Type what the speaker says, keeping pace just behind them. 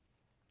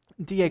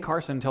D.A.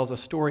 Carson tells a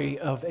story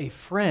of a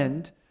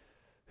friend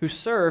who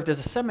served as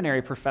a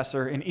seminary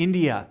professor in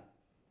India.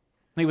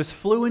 He was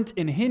fluent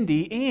in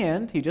Hindi,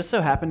 and he just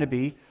so happened to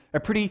be a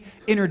pretty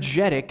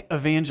energetic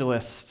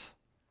evangelist.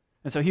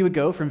 And so he would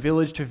go from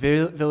village to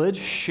village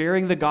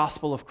sharing the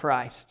gospel of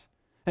Christ.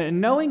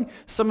 And knowing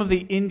some of the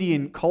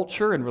Indian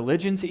culture and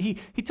religions, he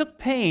took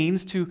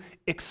pains to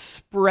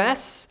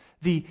express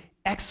the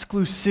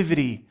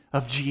exclusivity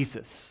of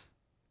Jesus.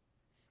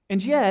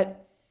 And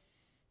yet,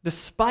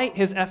 despite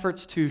his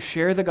efforts to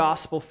share the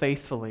gospel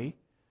faithfully,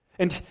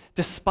 and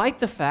despite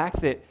the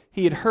fact that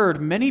he had heard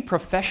many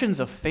professions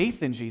of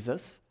faith in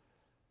Jesus,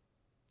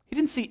 he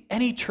didn't see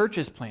any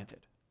churches planted.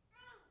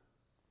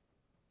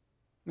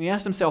 And he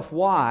asked himself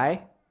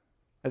why,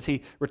 as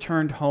he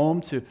returned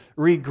home to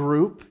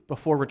regroup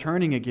before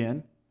returning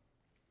again.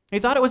 He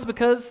thought it was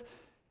because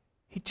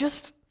he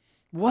just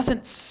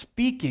wasn't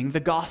speaking the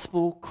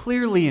gospel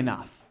clearly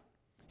enough.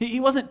 He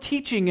wasn't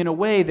teaching in a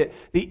way that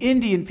the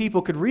Indian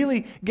people could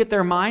really get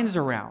their minds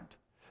around,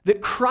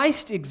 that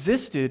Christ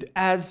existed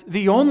as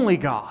the only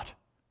God,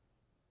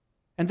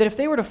 and that if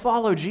they were to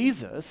follow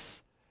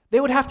Jesus, they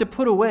would have to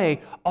put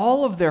away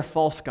all of their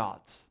false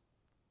gods.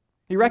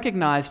 He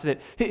recognized that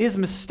his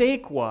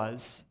mistake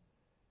was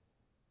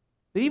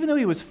that even though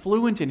he was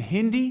fluent in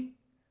Hindi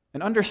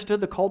and understood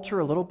the culture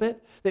a little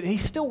bit, that he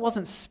still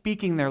wasn't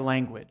speaking their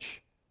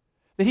language.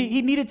 That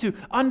he needed to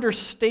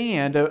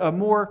understand a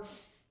more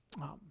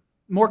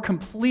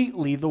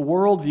completely the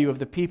worldview of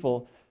the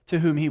people to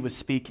whom he was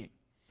speaking.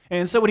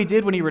 And so what he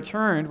did when he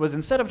returned was,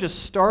 instead of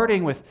just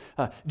starting with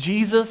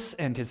Jesus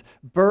and his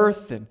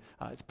birth and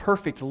his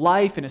perfect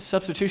life and his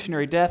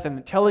substitutionary death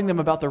and telling them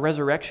about the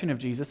resurrection of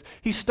Jesus,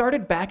 he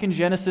started back in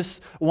Genesis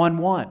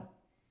 1:1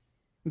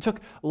 and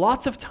took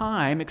lots of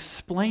time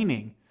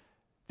explaining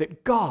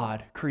that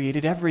God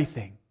created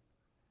everything,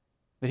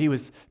 that he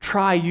was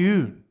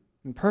triune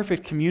in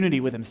perfect community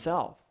with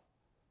himself,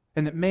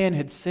 and that man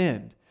had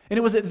sinned. And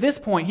it was at this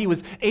point he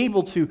was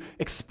able to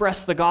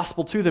express the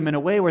gospel to them in a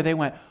way where they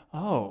went,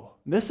 oh,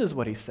 this is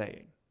what he's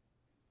saying.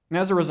 And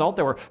as a result,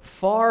 there were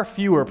far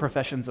fewer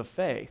professions of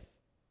faith,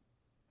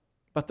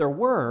 but there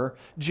were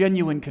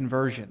genuine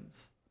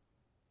conversions,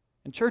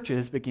 and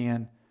churches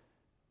began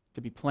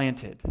to be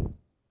planted.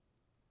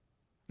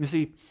 You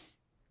see,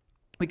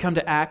 we come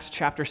to Acts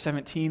chapter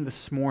 17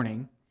 this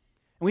morning,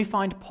 and we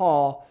find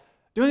Paul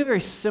doing a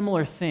very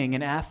similar thing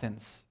in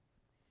Athens.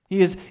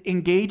 He is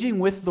engaging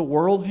with the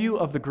worldview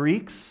of the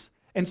Greeks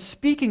and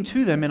speaking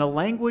to them in a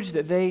language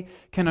that they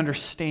can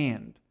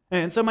understand.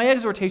 And so my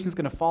exhortation is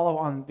going to follow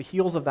on the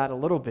heels of that a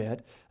little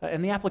bit,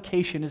 and the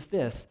application is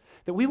this,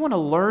 that we want to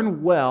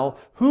learn well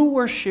who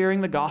we're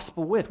sharing the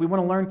gospel with. We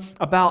want to learn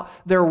about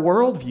their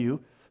worldview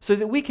so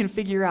that we can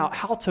figure out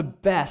how to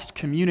best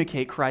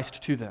communicate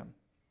Christ to them.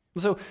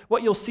 So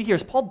what you'll see here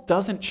is Paul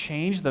doesn't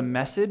change the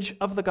message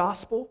of the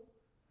gospel,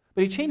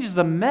 but he changes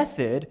the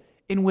method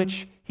in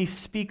which he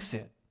speaks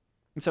it.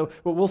 And so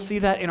we'll see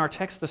that in our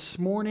text this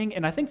morning,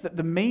 and I think that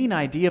the main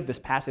idea of this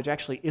passage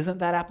actually isn't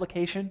that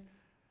application,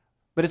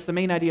 but it's the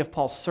main idea of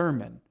Paul's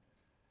sermon,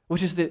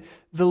 which is that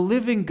the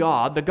living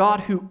God, the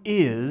God who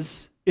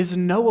is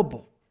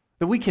knowable,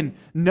 that we can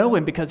know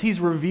him because he's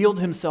revealed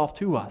himself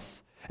to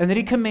us, and that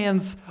he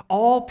commands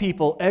all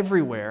people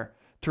everywhere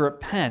to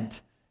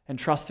repent and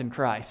trust in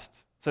Christ.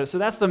 So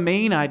that's the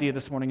main idea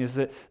this morning, is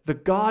that the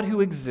God who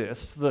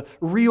exists, the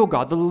real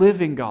God, the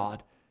living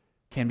God,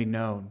 can be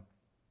known.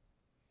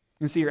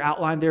 You can see your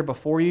outline there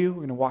before you. We're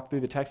going to walk through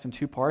the text in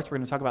two parts. We're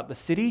going to talk about the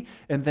city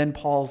and then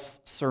Paul's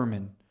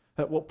sermon.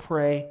 But we'll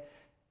pray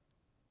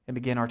and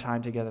begin our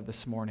time together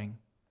this morning.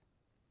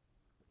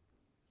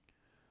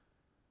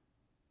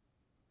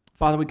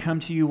 Father, we come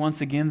to you once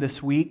again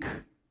this week,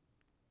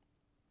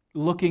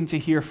 looking to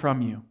hear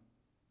from you,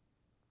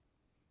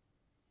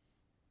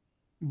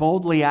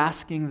 boldly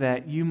asking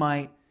that you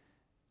might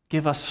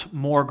give us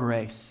more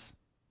grace,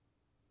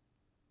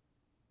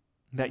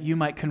 that you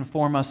might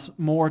conform us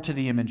more to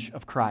the image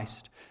of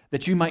Christ,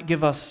 that you might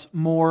give us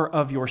more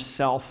of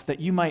yourself,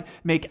 that you might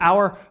make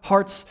our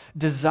heart's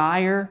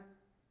desire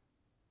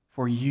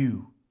for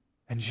you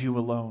and you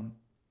alone.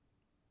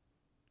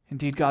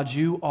 Indeed, God,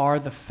 you are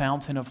the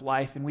fountain of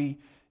life, and we,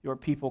 your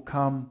people,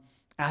 come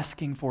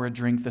asking for a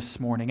drink this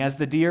morning. As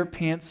the deer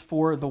pants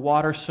for the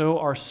water, so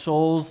our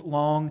souls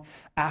long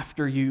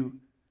after you.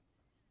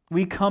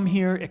 We come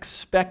here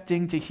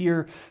expecting to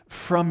hear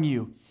from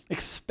you,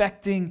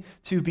 expecting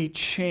to be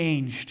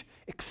changed,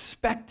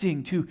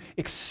 expecting to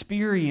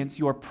experience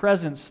your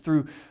presence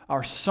through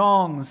our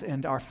songs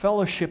and our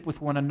fellowship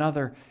with one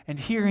another, and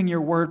hearing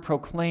your word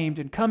proclaimed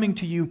and coming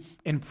to you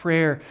in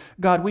prayer.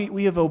 God,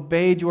 we have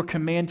obeyed your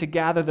command to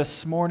gather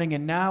this morning,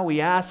 and now we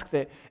ask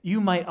that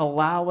you might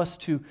allow us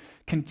to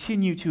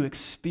continue to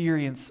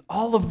experience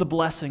all of the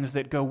blessings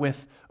that go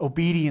with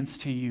obedience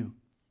to you.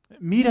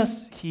 Meet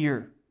us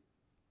here.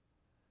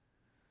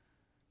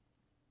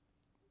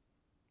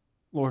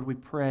 Lord, we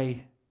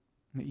pray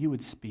that you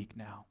would speak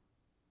now,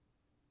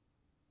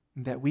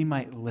 that we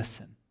might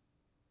listen.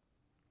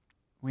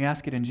 We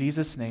ask it in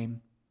Jesus'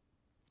 name.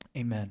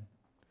 Amen.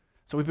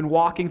 So we've been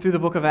walking through the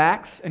book of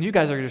Acts, and you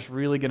guys are just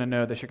really going to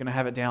know this. You're going to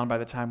have it down by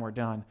the time we're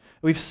done.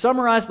 We've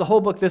summarized the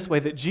whole book this way,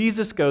 that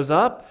Jesus goes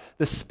up,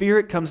 the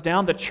Spirit comes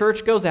down, the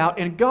church goes out,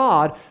 and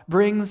God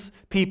brings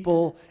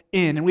people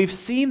in. And we've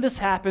seen this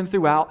happen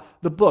throughout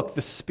the book.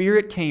 The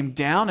Spirit came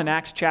down in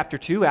Acts chapter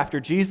 2 after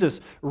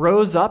Jesus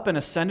rose up and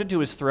ascended to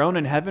his throne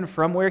in heaven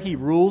from where he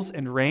rules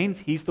and reigns.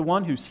 He's the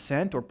one who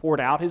sent or poured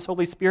out his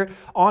Holy Spirit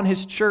on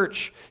his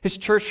church. His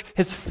church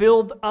has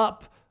filled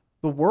up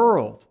the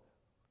world,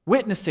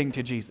 witnessing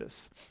to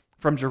Jesus,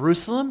 from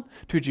Jerusalem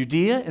to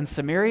Judea and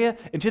Samaria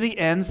and to the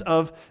ends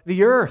of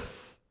the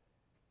earth.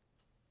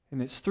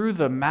 And it's through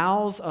the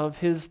mouths of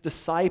his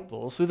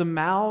disciples, through the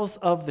mouths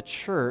of the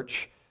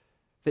church,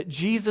 that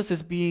Jesus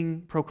is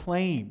being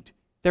proclaimed.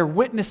 They're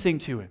witnessing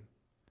to him,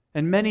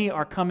 and many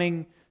are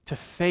coming to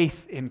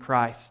faith in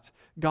Christ.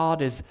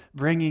 God is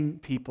bringing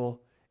people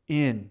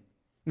in.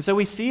 And so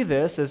we see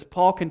this as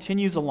Paul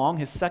continues along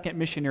his second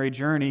missionary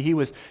journey. He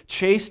was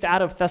chased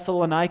out of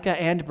Thessalonica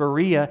and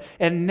Berea,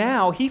 and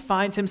now he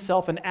finds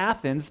himself in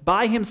Athens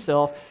by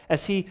himself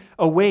as he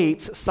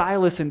awaits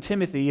Silas and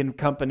Timothy and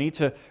company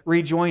to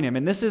rejoin him.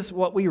 And this is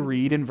what we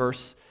read in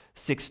verse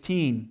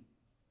 16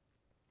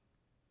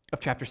 of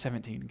chapter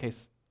 17, in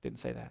case I didn't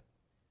say that.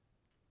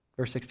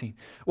 Verse 16.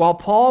 While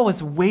Paul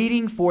was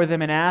waiting for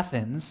them in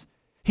Athens,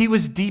 he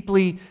was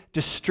deeply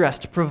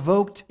distressed,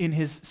 provoked in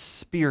his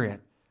spirit,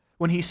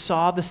 when he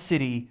saw the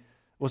city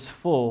was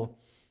full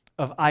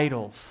of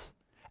idols.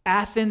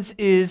 Athens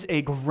is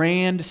a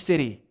grand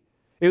city.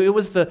 It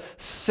was the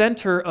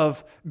center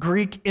of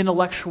Greek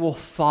intellectual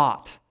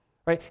thought,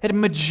 right? It had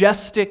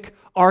majestic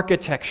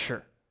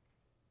architecture.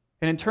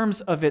 And in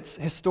terms of its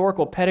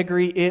historical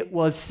pedigree, it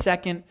was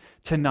second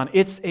to none.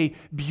 It's a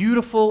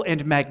beautiful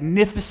and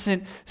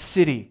magnificent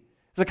city.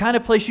 It's the kind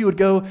of place you would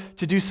go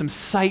to do some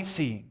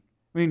sightseeing.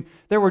 I mean,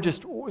 there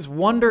was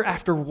wonder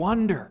after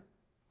wonder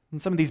in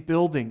some of these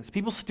buildings.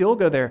 People still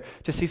go there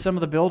to see some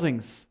of the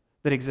buildings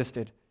that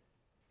existed.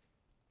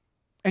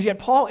 And yet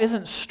Paul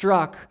isn't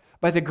struck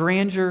by the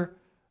grandeur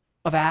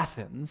of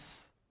Athens.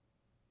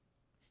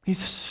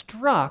 He's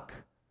struck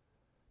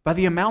by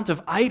the amount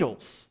of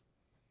idols.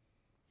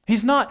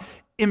 He's not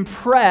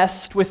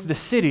impressed with the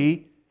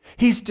city.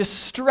 He's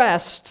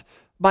distressed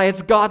by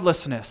its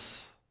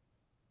godlessness.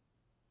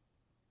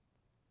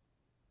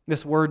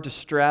 This word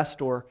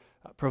distressed or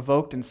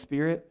provoked in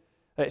spirit,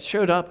 it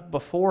showed up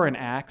before in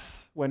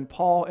Acts when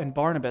Paul and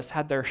Barnabas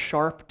had their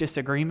sharp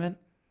disagreement.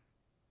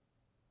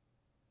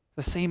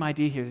 The same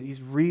idea here.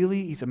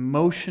 He's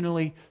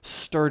emotionally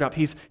stirred up.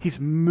 He's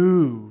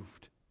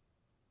moved.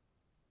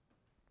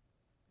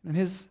 And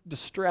his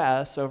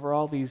distress over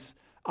all these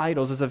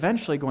idols is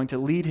eventually going to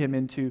lead him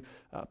into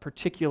a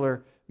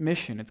particular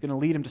mission. It's going to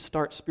lead him to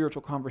start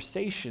spiritual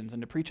conversations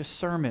and to preach a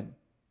sermon.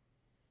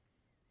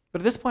 But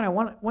at this point, I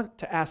want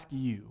to ask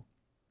you,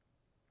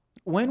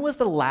 when was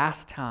the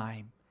last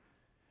time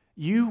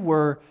you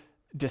were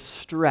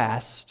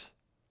distressed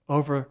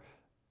over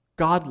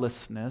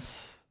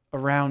godlessness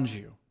around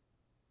you?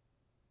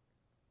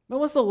 When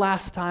was the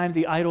last time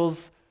the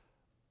idols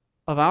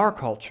of our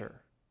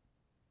culture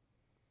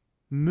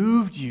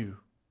moved you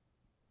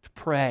to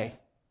pray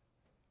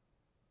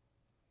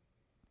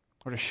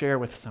or to share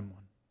with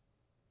someone?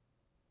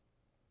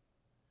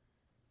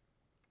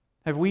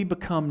 Have we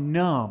become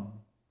numb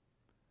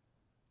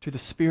to the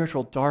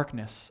spiritual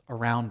darkness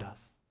around us?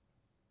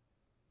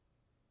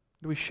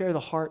 Do we share the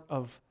heart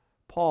of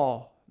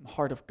Paul and the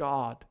heart of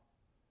God?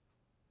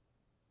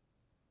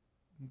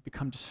 We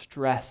become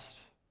distressed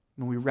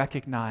when we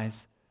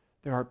recognize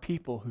there are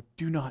people who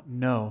do not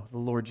know the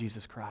Lord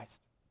Jesus Christ.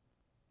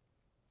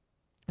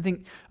 I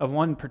think of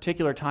one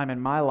particular time in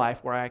my life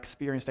where I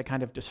experienced a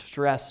kind of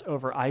distress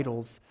over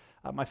idols.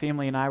 My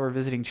family and I were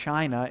visiting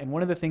China, and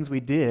one of the things we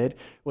did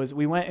was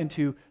we went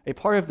into a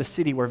part of the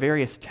city where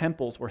various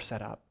temples were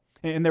set up.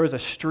 And there was a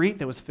street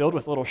that was filled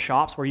with little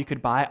shops where you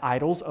could buy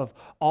idols of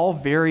all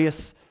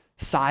various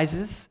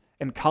sizes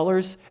and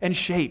colors and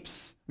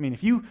shapes. I mean,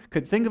 if you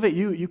could think of it,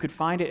 you could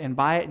find it and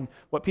buy it. And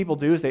what people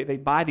do is they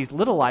buy these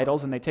little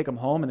idols and they take them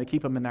home and they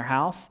keep them in their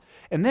house.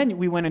 And then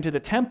we went into the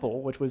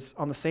temple, which was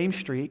on the same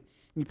street.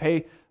 You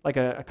pay like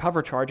a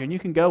cover charge, and you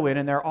can go in,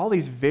 and there are all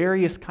these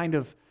various kind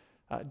of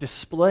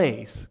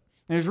displays. And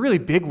there's really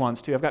big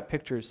ones too. I've got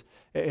pictures.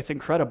 It's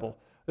incredible.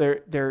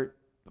 They're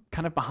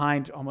kind of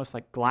behind almost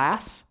like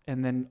glass,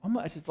 and then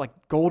almost it's like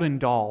golden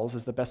dolls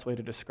is the best way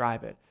to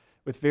describe it,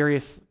 with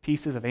various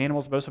pieces of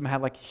animals. Most of them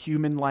have like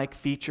human-like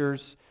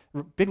features,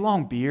 big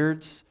long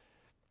beards.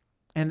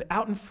 And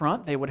out in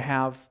front, they would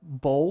have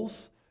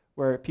bowls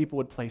where people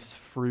would place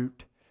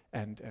fruit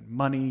and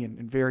money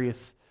and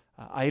various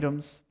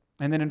items.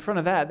 And then in front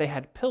of that, they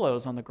had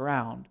pillows on the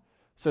ground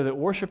so that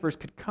worshipers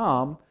could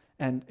come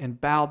and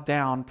bow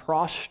down,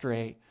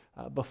 prostrate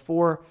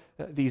before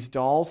these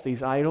dolls,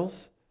 these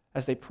idols,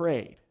 as they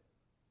prayed.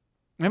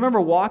 And I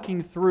remember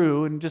walking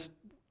through and just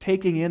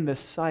taking in this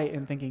sight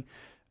and thinking,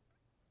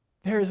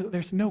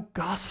 there's no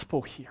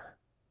gospel here.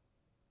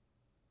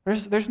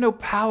 There's no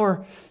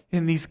power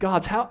in these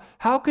gods.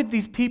 How could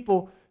these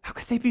people how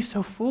could they be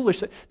so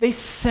foolish? They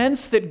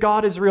sense that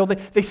God is real.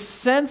 They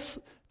sense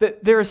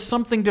that there is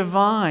something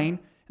divine,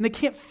 and they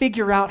can't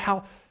figure out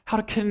how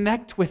to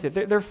connect with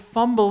it. They're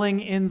fumbling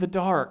in the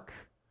dark.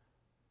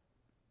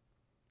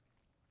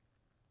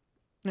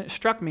 And it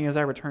struck me as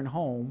I returned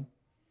home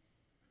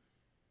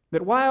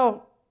that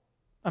while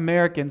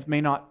Americans may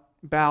not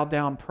bow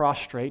down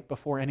prostrate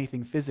before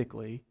anything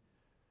physically,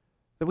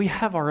 that we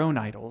have our own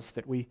idols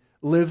that we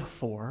live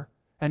for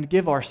and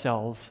give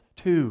ourselves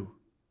to.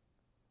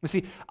 You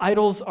see,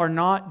 idols are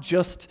not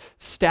just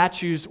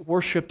statues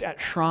worshipped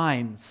at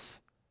shrines.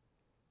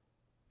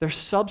 They're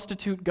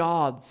substitute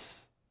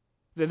gods.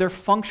 They're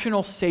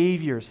functional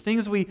saviors,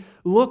 things we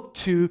look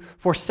to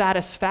for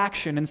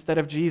satisfaction instead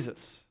of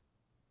Jesus.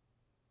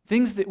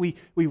 Things that we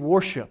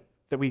worship,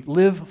 that we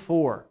live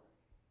for.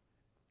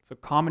 So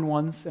common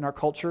ones in our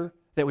culture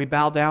that we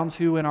bow down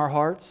to in our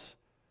hearts: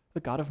 the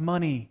God of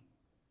money,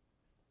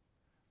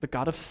 the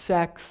God of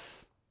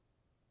sex,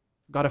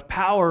 the God of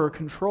power or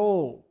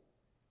control.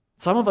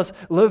 Some of us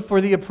live for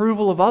the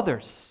approval of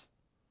others,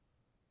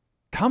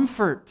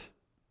 comfort.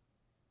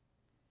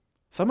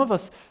 Some of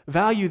us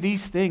value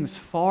these things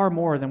far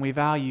more than we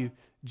value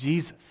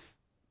Jesus.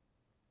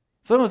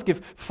 Some of us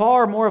give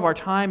far more of our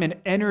time and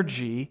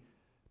energy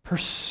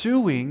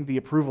pursuing the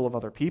approval of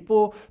other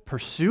people,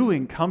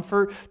 pursuing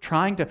comfort,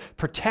 trying to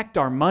protect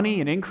our money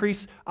and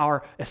increase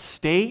our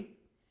estate.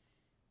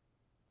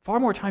 Far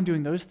more time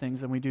doing those things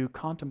than we do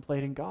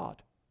contemplating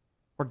God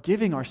or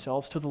giving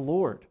ourselves to the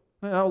Lord.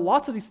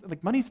 Lots of these,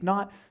 like, money's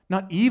not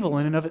evil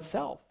in and of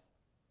itself,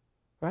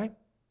 right?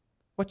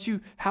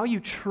 How you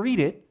treat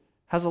it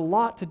has a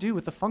lot to do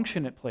with the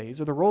function it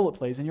plays or the role it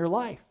plays in your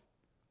life.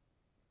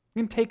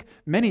 You can take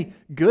many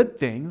good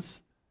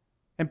things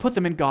and put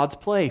them in God's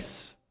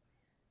place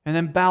and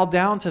then bow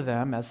down to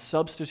them as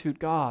substitute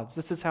gods.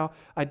 This is how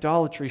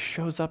idolatry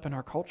shows up in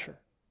our culture.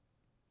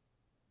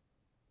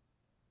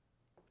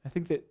 I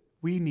think that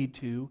we need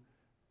to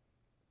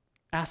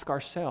ask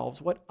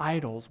ourselves what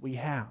idols we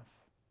have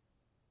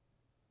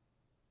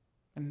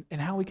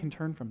and how we can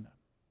turn from them.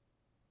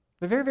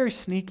 They're very, very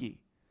sneaky.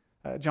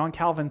 John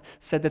Calvin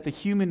said that the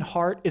human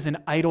heart is an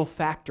idol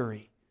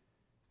factory.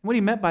 What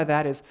he meant by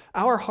that is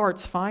our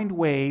hearts find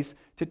ways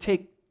to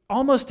take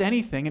almost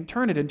anything and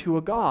turn it into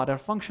a god, a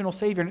functional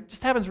savior. And it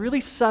just happens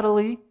really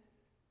subtly.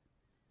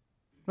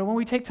 But when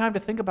we take time to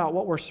think about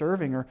what we're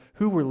serving or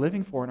who we're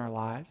living for in our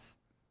lives,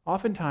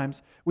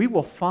 oftentimes we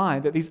will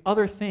find that these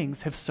other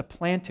things have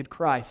supplanted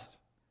Christ.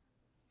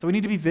 So we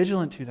need to be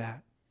vigilant to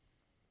that.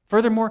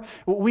 Furthermore,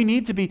 we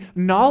need to be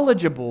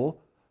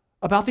knowledgeable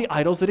about the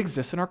idols that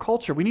exist in our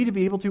culture. We need to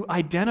be able to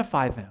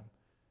identify them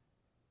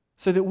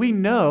so that we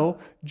know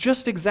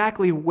just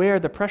exactly where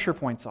the pressure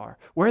points are,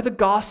 where the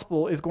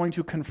gospel is going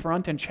to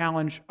confront and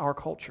challenge our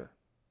culture,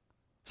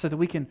 so that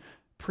we can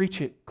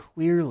preach it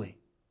clearly,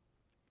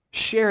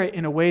 share it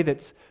in a way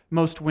that's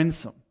most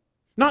winsome,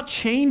 not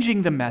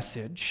changing the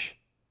message,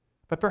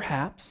 but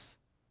perhaps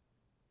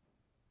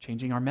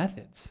changing our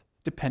methods,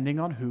 depending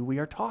on who we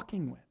are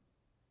talking with.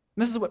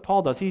 And this is what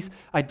Paul does. He's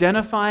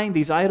identifying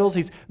these idols.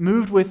 He's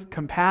moved with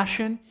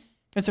compassion.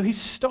 And so he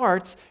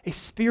starts a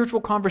spiritual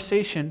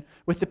conversation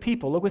with the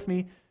people. Look with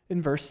me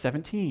in verse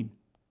 17.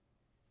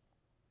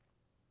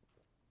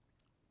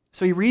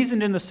 So he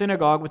reasoned in the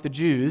synagogue with the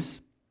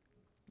Jews.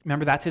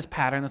 Remember, that's his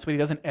pattern. That's what he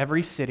does in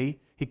every city.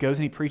 He goes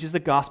and he preaches the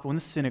gospel in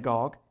the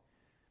synagogue.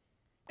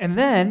 And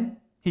then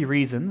he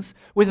reasons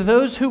with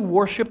those who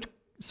worship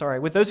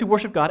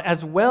God,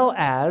 as well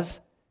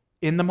as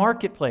in the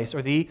marketplace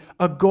or the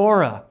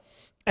agora,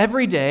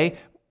 every day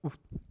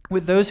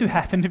with those who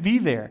happen to be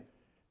there.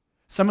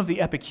 Some of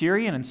the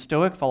Epicurean and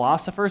Stoic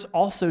philosophers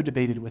also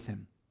debated with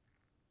him.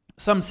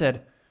 Some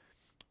said,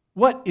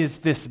 "What is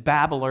this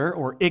babbler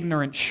or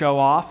ignorant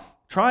show-off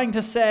trying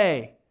to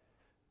say?"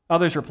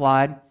 Others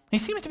replied, "He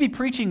seems to be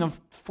preaching of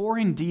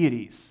foreign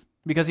deities,"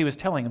 because he was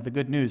telling of the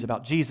good news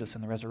about Jesus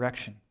and the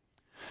resurrection.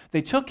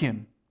 They took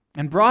him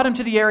and brought him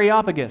to the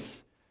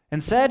Areopagus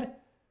and said,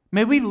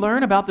 "May we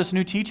learn about this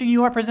new teaching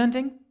you are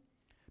presenting?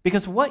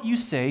 Because what you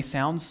say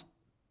sounds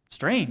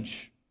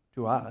strange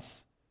to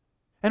us,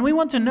 and we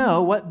want to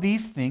know what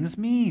these things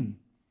mean."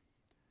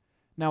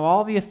 Now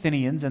all the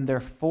Athenians and their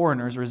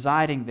foreigners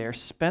residing there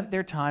spent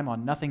their time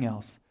on nothing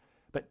else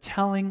but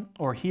telling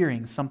or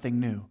hearing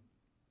something new.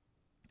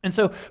 And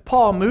so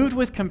Paul, moved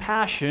with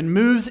compassion,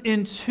 moves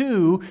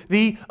into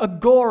the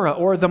agora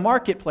or the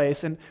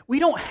marketplace. And we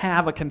don't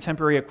have a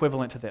contemporary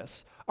equivalent to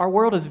this. Our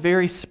world is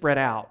very spread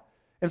out.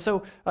 And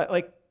so,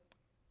 like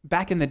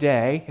back in the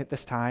day at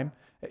this time,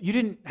 you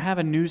didn't have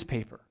a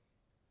newspaper.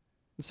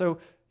 And so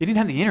you didn't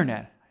have the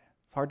internet.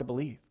 It's hard to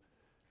believe.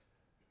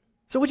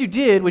 So what you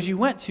did was you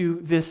went to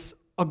this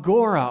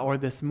agora or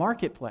this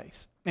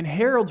marketplace, and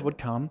heralds would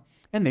come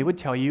and they would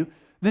tell you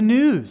the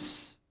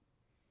news.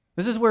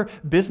 This is where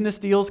business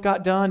deals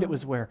got done. It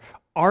was where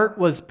art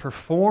was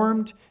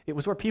performed. It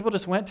was where people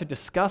just went to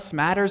discuss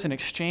matters and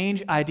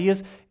exchange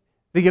ideas.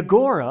 The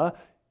agora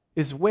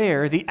is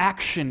where the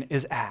action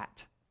is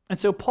at. And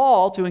so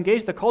Paul, to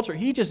engage the culture,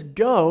 he just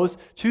goes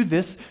to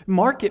this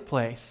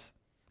marketplace.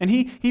 And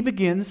he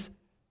begins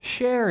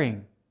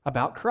sharing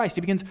about Christ.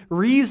 He begins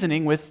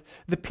reasoning with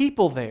the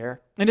people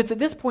there. And it's at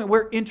this point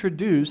we're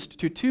introduced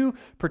to two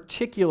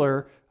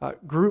particular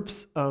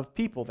groups of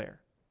people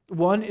there.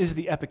 One is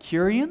the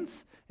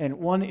Epicureans, and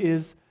one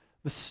is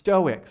the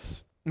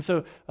Stoics. And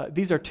so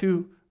these are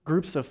two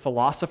groups of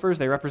philosophers.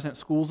 They represent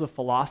schools of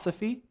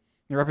philosophy.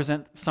 They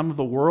represent some of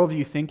the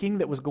worldview thinking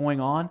that was going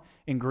on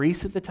in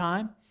Greece at the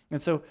time.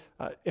 And so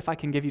if I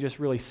can give you just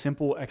really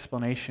simple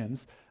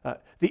explanations,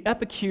 the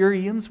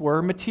Epicureans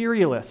were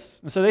materialists.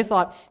 And so they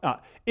thought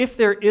if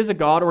there is a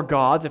God or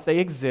gods, if they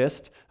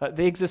exist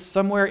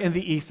somewhere in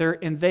the ether,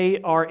 and they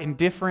are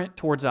indifferent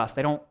towards us.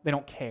 They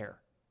don't care.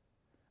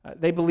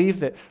 They believe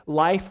that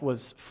life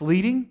was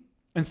fleeting,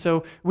 and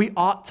so we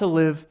ought to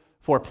live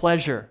for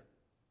pleasure.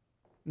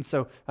 And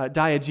so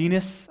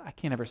Diogenes, I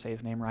can't ever say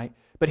his name right,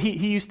 but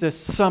he used to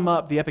sum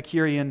up the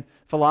Epicurean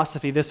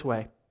philosophy this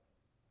way: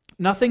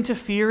 nothing to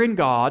fear in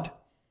God,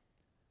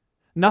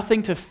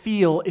 nothing to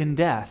feel in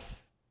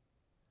death.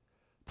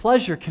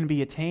 Pleasure can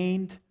be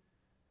attained,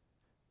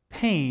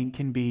 pain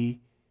can be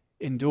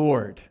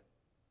endured.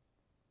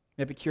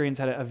 The Epicureans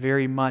had a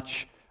very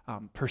much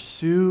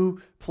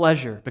pursue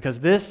pleasure, because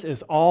this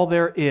is all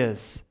there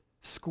is.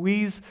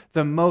 Squeeze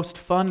the most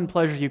fun and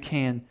pleasure you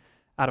can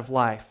out of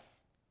life.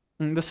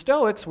 And the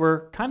Stoics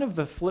were kind of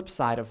the flip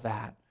side of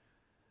that.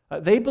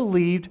 They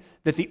believed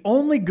that the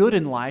only good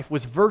in life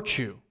was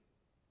virtue.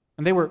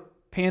 And they were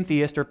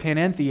pantheist or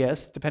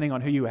panentheist, depending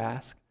on who you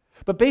ask.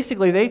 But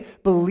basically, they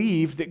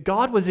believed that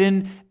God was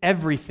in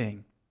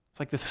everything. It's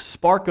like this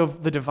spark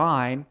of the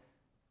divine,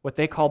 what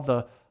they called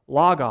the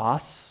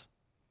Logos,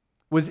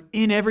 was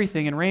in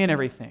everything and ran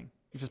everything,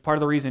 which is part of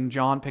the reason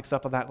John picks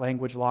up on that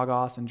language,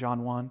 Logos, in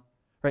John 1.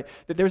 Right?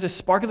 That there's a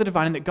spark of the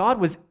divine and that God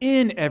was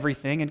in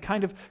everything and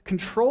kind of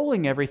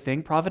controlling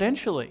everything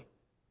providentially.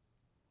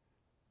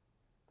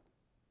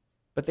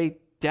 But they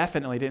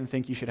definitely didn't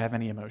think you should have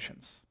any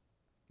emotions.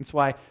 That's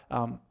why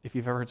if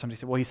you've ever heard somebody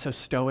say, well, he's so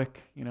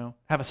stoic,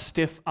 have a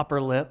stiff upper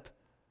lip.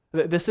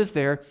 This is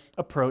their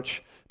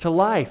approach to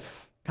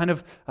life. Kind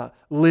of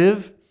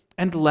live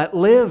and let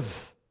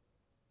live.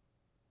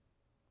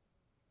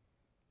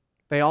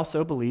 They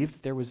also believed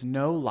that there was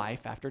no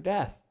life after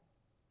death.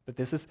 That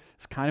this is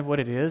kind of what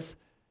it is,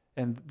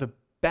 and the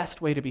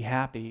best way to be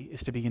happy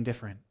is to be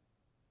indifferent.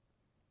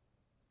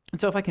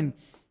 And so if I can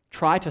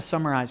try to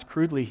summarize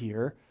crudely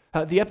here,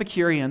 the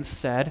Epicureans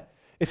said,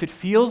 if it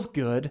feels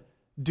good,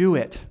 do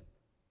it.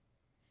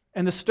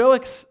 And the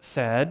Stoics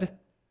said,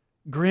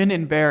 grin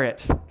and bear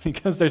it,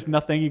 because there's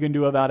nothing you can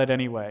do about it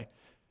anyway.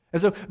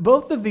 And so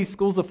both of these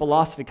schools of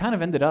philosophy kind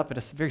of ended up at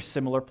a very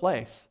similar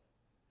place.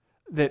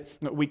 That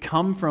we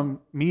come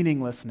from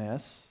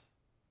meaninglessness,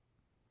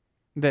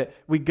 that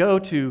we go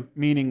to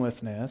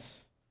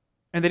meaninglessness,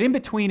 and that in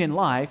between in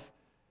life,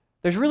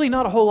 there's really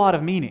not a whole lot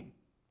of meaning.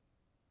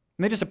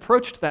 And they just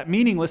approached that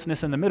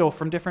meaninglessness in the middle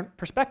from different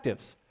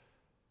perspectives.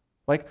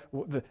 Like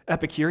the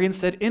Epicureans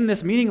said, in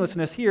this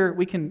meaninglessness here,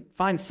 we can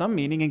find some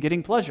meaning in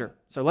getting pleasure.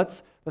 So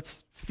let's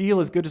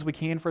feel as good as we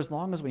can for as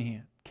long as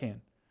we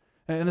can.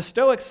 And the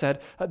Stoics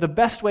said, the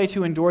best way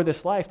to endure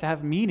this life, to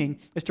have meaning,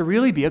 is to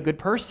really be a good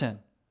person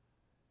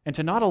and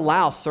to not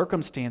allow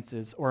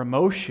circumstances or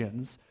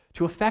emotions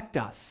to affect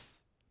us.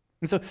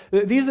 And so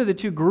these are the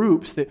two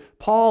groups that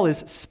Paul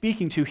is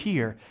speaking to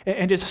here.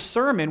 And his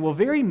sermon will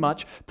very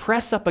much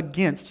press up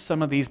against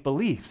some of these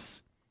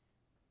beliefs.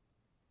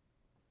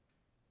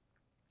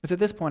 Because at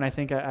this point, I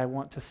think I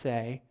want to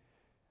say,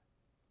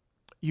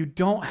 you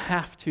don't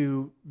have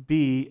to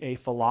be a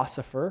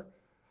philosopher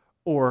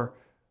or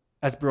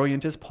as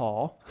brilliant as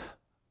Paul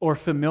or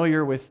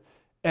familiar with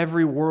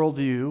every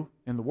worldview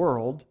in the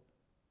world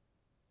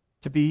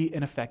to be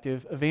an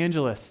effective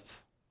evangelist.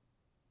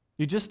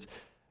 You just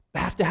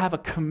have to have a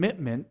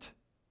commitment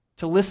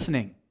to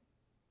listening.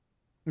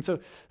 And so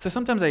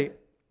sometimes I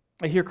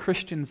hear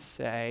Christians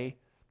say,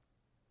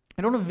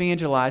 I don't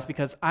evangelize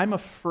because I'm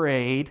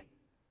afraid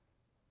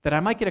that I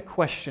might get a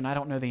question I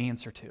don't know the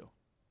answer to.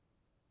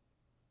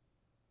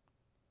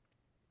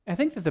 I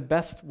think that the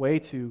best way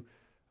to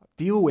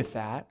deal with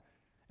that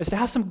is to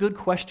have some good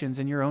questions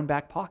in your own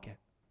back pocket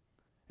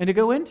and to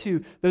go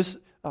into those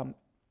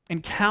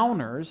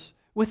encounters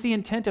with the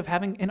intent of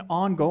having an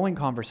ongoing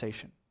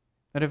conversation.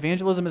 That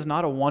evangelism is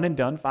not a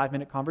one-and-done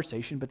 5-minute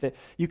conversation, but that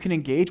you can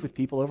engage with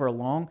people over a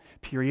long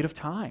period of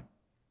time.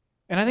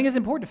 And I think it's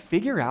important to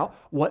figure out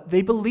what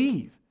they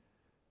believe.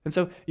 And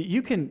so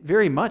you can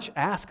very much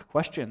ask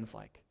questions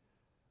like,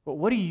 well,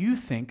 what do you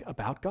think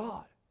about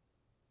God?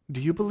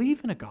 Do you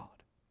believe in a God?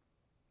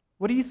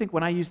 What do you think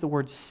when I use the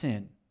word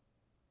sin?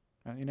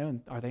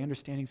 Are they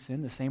understanding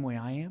sin the same way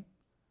I am?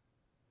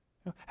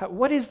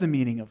 What is the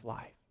meaning of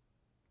life?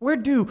 Where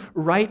do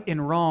right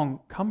and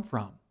wrong come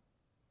from?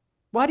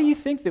 Why do you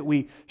think that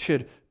we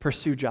should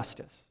pursue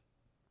justice?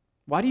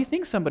 Why do you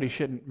think somebody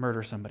shouldn't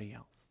murder somebody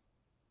else?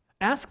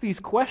 Ask these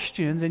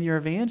questions in your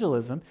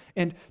evangelism,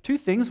 and two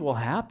things will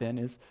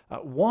happen.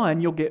 One,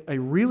 you'll get a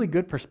really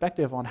good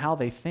perspective on how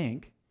they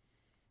think,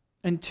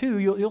 And two,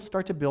 you'll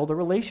start to build a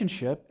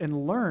relationship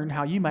and learn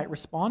how you might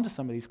respond to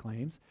some of these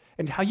claims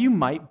and how you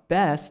might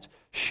best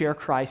share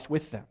Christ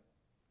with them.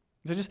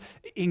 So just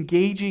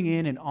engaging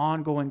in an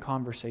ongoing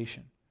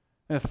conversation.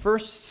 And the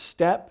first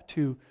step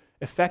to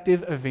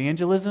effective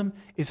evangelism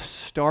is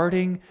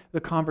starting the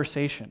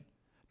conversation.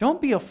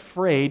 Don't be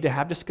afraid to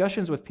have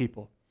discussions with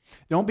people.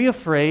 Don't be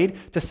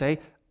afraid to say,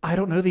 I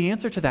don't know the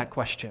answer to that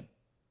question.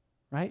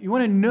 Right? You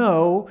want to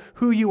know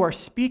who you are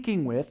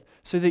speaking with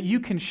so that you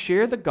can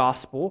share the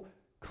gospel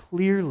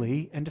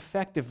clearly and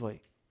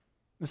effectively.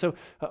 And so,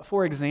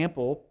 for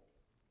example,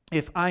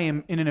 if I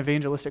am in an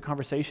evangelistic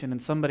conversation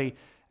and somebody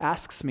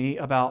asks me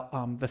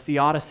about the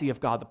theodicy of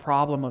God, the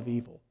problem of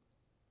evil,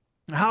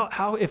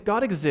 how if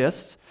God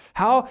exists,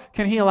 how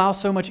can he allow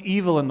so much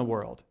evil in the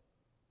world?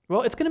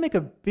 Well, it's going to make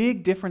a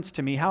big difference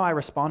to me how I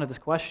respond to this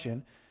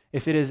question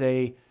if it is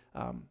a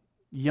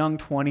young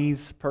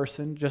 20s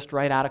person just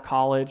right out of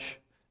college,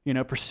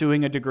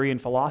 pursuing a degree in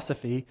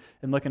philosophy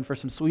and looking for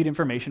some sweet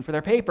information for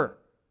their paper,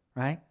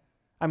 right?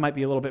 I might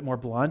be a little bit more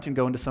blunt and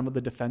go into some of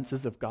the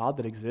defenses of God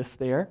that exist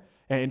there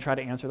and try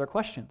to answer their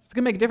questions. It's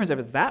going to make a difference if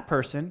it's that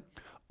person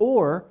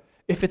or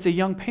if it's a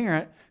young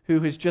parent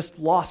who has just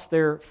lost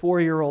their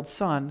 4-year-old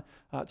son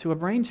to a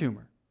brain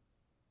tumor,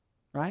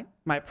 right?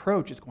 My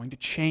approach is going to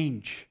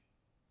change.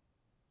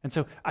 And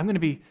so I'm going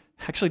to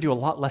actually do a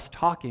lot less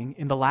talking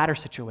in the latter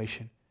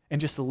situation and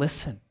just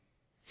listen.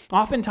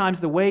 Oftentimes,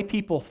 the way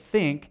people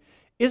think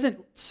isn't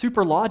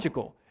super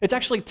logical. It's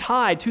actually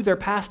tied to their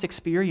past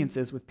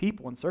experiences with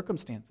people and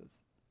circumstances.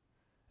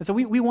 And so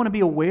we want to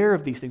be aware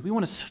of these things. We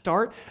want to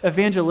start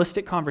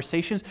evangelistic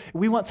conversations.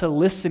 We want to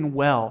listen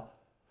well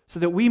so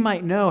that we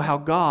might know how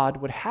God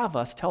would have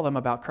us tell them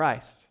about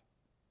Christ.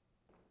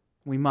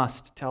 We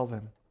must tell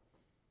them.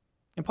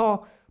 And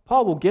Paul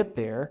will get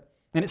there,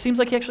 and it seems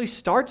like he actually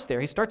starts there.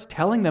 He starts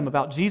telling them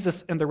about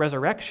Jesus and the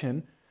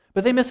resurrection,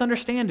 but they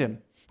misunderstand him.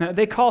 Now,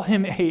 they call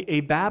him a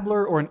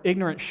babbler or an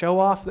ignorant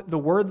show-off. The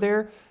word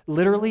there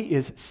literally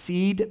is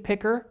seed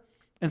picker.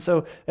 And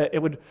so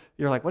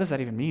you're like, what does that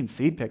even mean,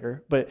 seed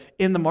picker? But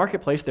in the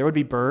marketplace, there would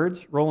be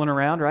birds rolling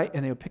around, right?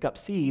 And they would pick up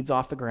seeds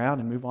off the ground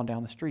and move on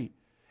down the street.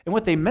 And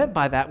what they meant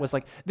by that was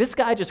like, this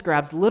guy just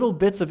grabs little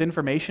bits of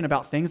information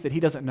about things that he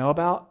doesn't know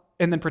about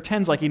and then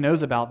pretends like he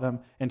knows about them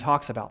and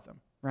talks about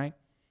them, right?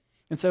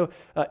 And so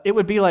it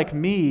would be like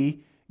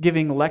me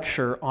giving a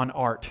lecture on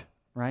art,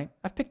 right?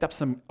 I've picked up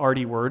some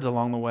arty words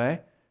along the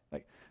way.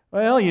 Like,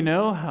 well,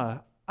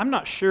 I'm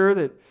not sure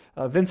that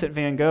Vincent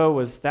van Gogh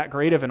was that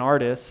great of an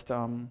artist.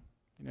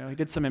 He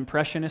did some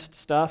impressionist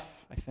stuff,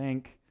 I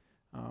think.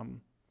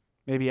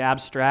 Maybe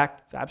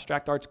abstract.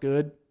 Abstract art's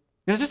good.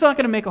 And it's just not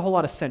going to make a whole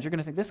lot of sense. You're going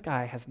to think, this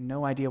guy has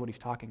no idea what he's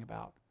talking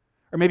about.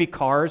 Or maybe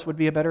cars would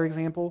be a better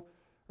example,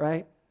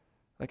 right?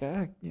 Like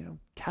a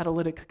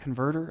catalytic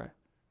converter.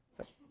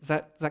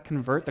 Does that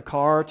convert the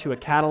car to a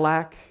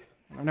Cadillac?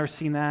 I've never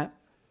seen that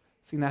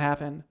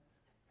happen.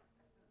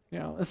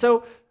 And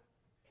so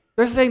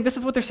they're saying, this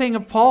is what they're saying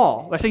of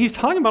Paul. They're saying he's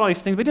talking about all these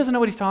things, but he doesn't know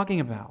what he's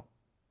talking about.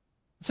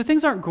 So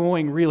things aren't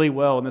going really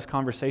well in this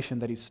conversation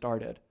that he's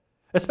started,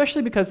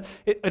 especially because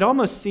it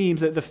almost seems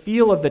that the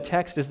feel of the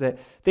text is that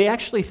they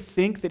actually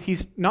think that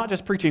he's not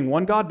just preaching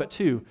one God, but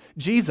two,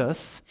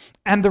 Jesus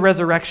and the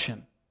resurrection.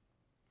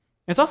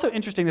 And it's also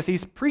interesting that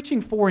he's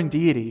preaching foreign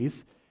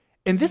deities,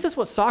 and this is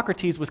what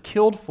Socrates was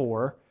killed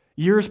for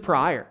years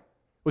prior,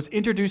 was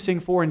introducing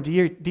foreign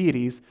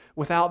deities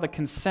without the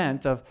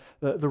consent of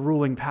the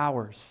ruling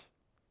powers.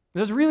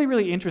 This is really,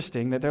 really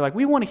interesting that they're like,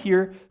 we want to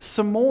hear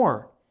some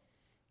more.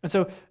 And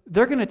so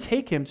they're going to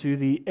take him to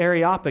the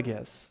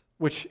Areopagus,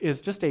 which is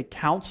just a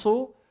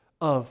council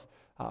of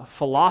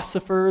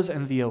philosophers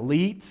and the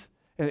elite,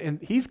 and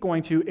he's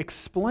going to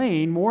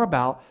explain more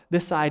about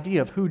this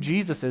idea of who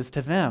Jesus is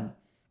to them.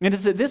 And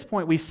it's at this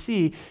point we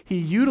see he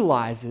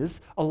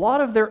utilizes a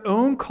lot of their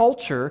own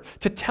culture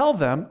to tell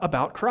them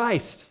about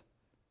Christ.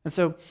 And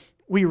so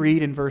we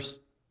read in verse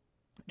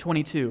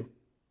 22,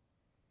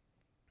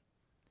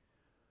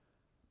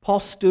 Paul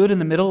stood in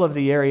the middle of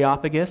the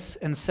Areopagus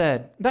and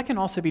said, that can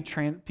also be,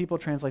 people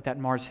translate that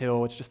Mars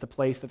Hill, it's just a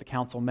place that the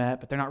council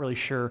met, but they're not really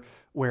sure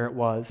where it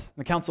was.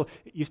 The council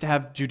used to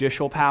have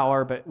judicial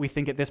power, but we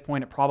think at this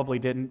point it probably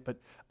didn't. But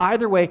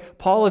either way,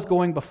 Paul is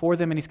going before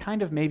them and he's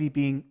kind of maybe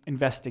being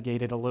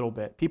investigated a little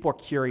bit. People are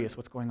curious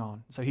what's going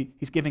on. So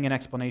he's giving an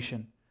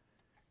explanation.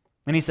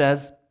 And he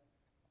says,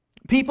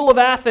 people of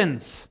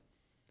Athens,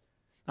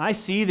 I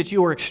see that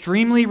you are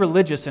extremely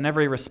religious in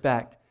every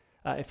respect.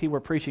 If he were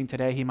preaching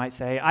today, he might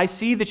say, I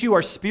see that you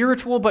are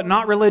spiritual but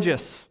not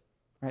religious.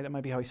 Right? That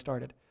might be how he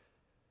started.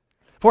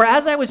 For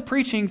as I was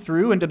preaching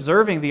through and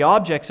observing the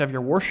objects of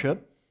your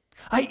worship,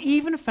 I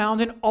even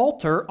found an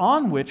altar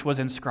on which was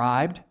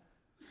inscribed,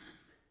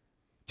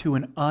 to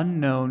an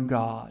unknown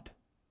God.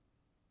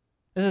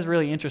 This is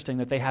really interesting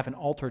that they have an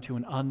altar to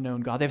an unknown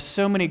God. They have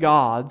so many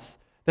gods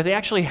that they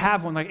actually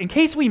have one. Like, in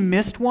case we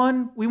missed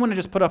one, we want to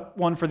just put up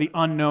one for the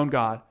unknown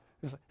God.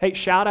 Hey,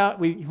 shout out,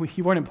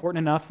 you weren't important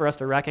enough for us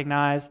to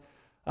recognize,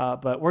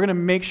 but we're going to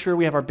make sure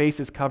we have our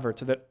bases covered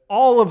so that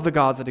all of the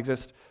gods that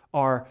exist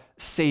are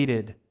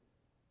sated.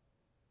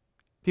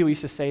 People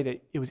used to say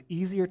that it was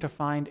easier to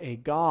find a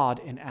god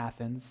in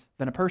Athens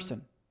than a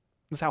person.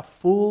 That's how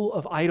full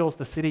of idols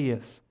the city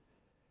is.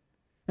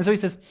 And so he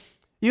says,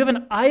 you have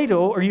an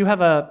idol, or you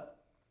have an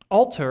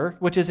altar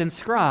which is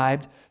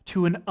inscribed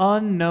to an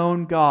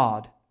unknown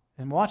God.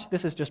 And watch,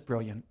 this is just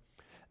brilliant.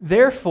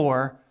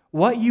 Therefore,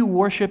 what you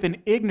worship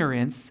in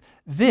ignorance,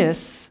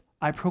 this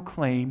I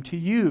proclaim to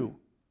you.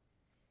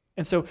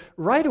 And so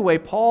right away,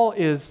 Paul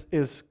is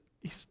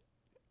he's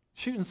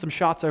shooting some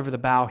shots over the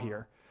bow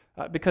here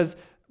because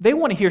they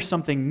want to hear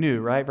something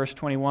new, right? Verse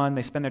 21,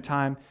 they spend their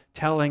time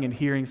telling and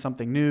hearing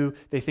something new.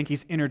 They think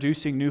he's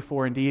introducing new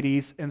foreign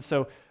deities. And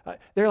so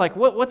they're like,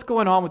 what's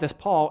going on with this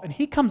Paul? And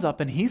he comes up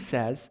and he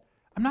says,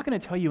 I'm not going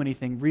to tell you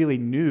anything really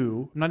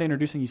new. I'm not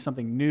introducing you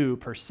something new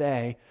per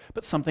se,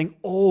 but something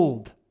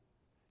old.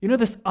 You know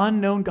this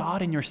unknown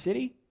God in your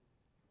city?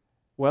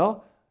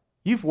 Well,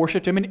 you've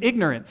worshipped him in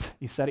ignorance.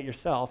 You said it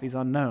yourself. He's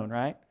unknown,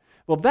 right?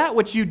 Well, that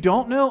which you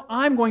don't know,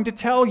 I'm going to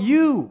tell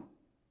you.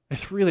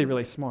 It's really,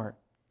 really smart.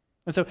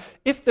 And so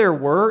if there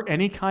were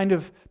any kind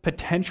of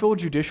potential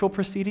judicial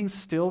proceedings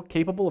still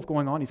capable of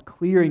going on, he's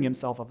clearing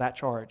himself of that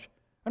charge.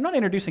 I'm not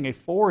introducing a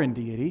foreign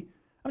deity.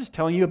 I'm just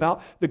telling you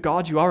about the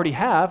God you already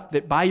have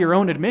that by your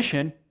own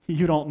admission,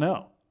 you don't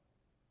know.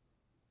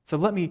 So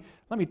let me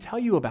tell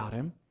you about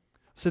him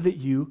so that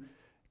you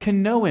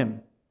can know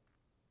him.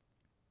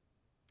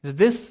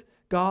 This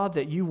God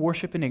that you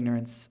worship in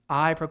ignorance,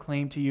 I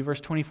proclaim to you, verse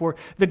 24,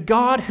 the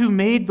God who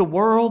made the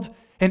world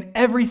and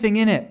everything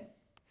in it.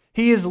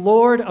 He is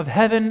Lord of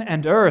heaven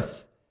and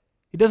earth.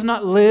 He does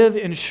not live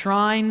in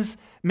shrines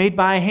made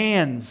by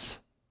hands.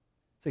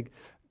 It's like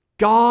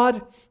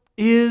God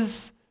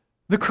is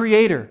the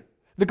Creator.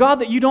 The God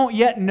that you don't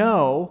yet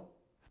know,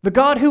 the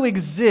God who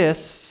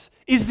exists,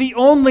 is the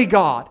only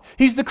God.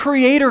 He's the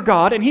Creator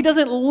God, and He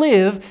doesn't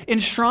live in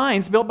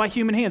shrines built by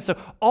human hands. So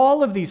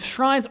all of these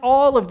shrines,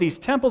 all of these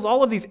temples,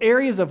 all of these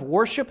areas of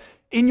worship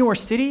in your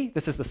city,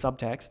 this is the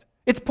subtext,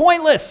 it's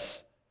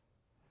pointless.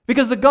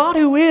 Because the God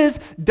who is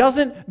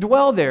doesn't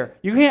dwell there.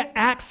 You can't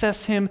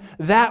access Him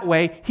that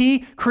way. He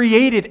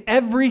created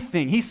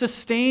everything. He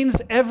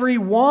sustains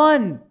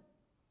everyone.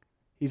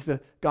 He's the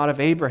God of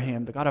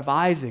Abraham, the God of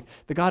Isaac,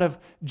 the God of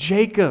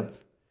Jacob.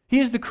 He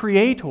is the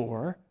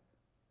Creator,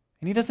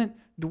 and He doesn't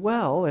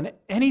dwell in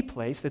any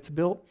place that's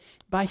built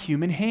by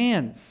human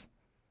hands.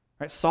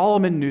 Right?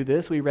 Solomon knew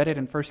this. We read it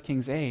in 1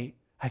 Kings 8.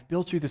 I've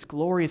built you this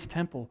glorious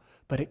temple,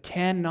 but it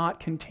cannot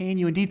contain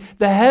you. Indeed,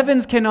 the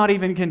heavens cannot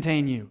even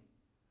contain you.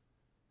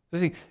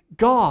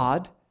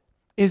 God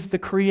is the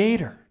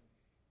Creator.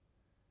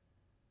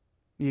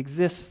 He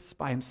exists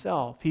by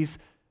Himself.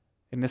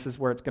 And this is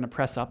where it's going to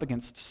press up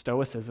against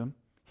Stoicism.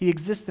 He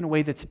exists in a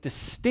way that's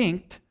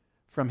distinct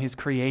from His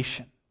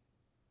creation.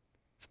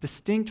 It's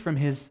distinct from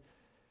His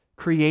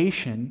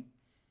creation.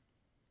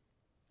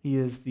 He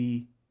is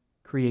the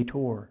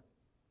Creator.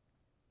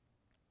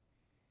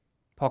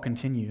 Paul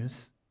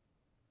continues,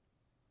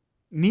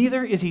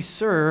 neither is He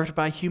served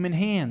by human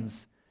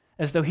hands,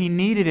 as though He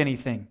needed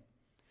anything,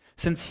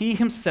 since He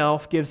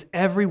Himself gives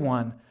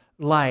everyone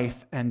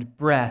life and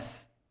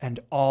breath and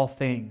all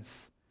things.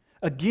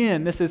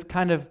 Again, this is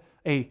kind of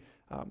a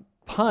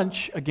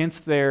punch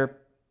against their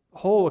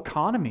whole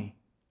economy,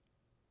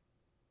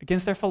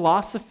 against their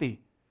philosophy.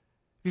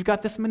 If you've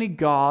got this many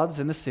gods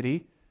in the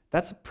city,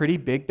 that's a pretty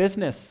big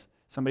business.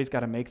 Somebody's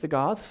got to make the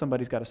gods,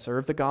 somebody's got to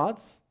serve the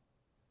gods.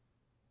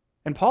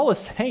 And Paul is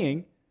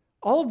saying,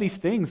 all of these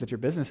things that your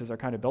businesses are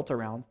kind of built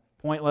around,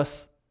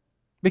 pointless.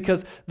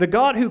 Because the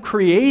God who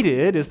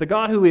created is the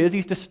God who is.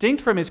 He's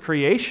distinct from His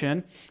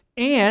creation,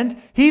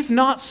 and He's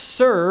not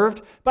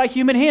served by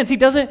human hands. He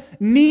doesn't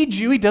need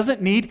you. He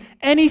doesn't need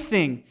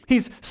anything.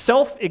 He's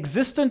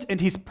self-existent,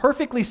 and He's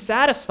perfectly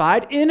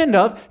satisfied in and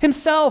of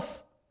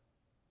Himself.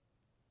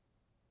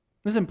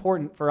 This is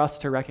important for us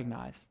to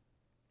recognize.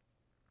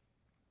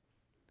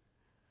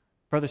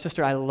 Brother,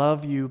 sister, I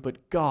love you,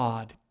 but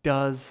God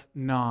does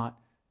not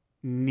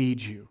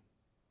need you.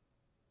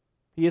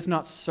 He is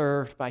not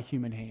served by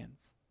human hands.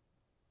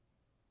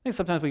 I think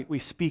sometimes we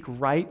speak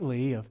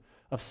rightly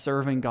of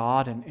serving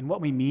God, and what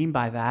we mean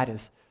by that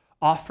is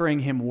offering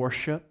Him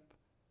worship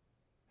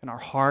in our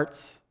hearts,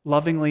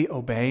 lovingly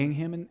obeying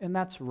Him, and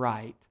that's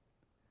right.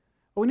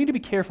 But we need to be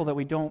careful that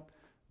we don't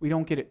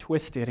get it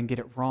twisted and get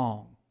it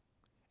wrong,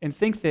 and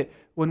think that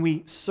when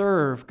we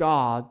serve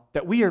God,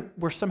 that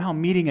we're somehow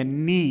meeting a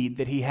need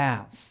that He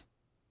has.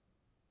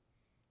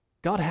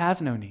 God has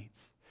no needs.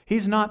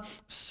 He's not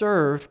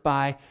served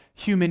by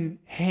human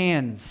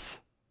hands.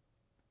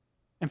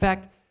 In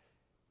fact,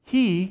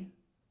 He,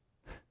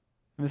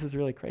 and this is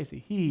really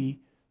crazy, He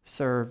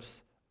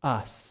serves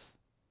us.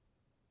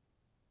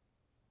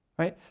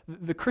 Right?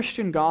 The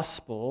Christian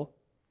gospel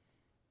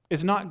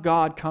is not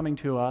God coming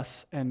to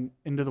us and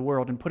into the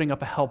world and putting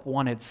up a help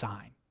wanted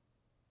sign.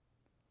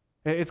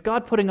 It's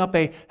God putting up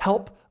a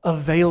help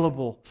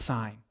available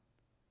sign.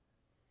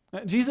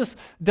 Jesus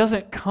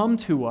doesn't come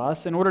to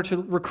us in order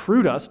to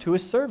recruit us to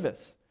His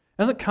service.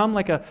 He doesn't come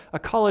like a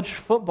college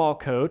football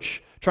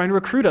coach trying to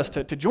recruit us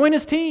to join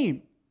his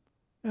team.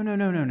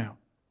 No.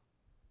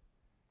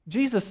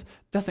 Jesus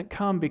doesn't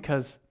come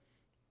because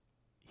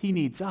he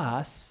needs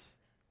us,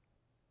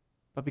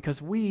 but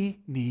because we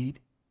need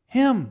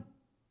him.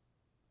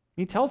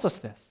 He tells us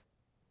this.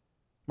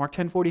 Mark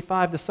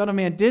 10:45, the Son of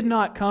Man did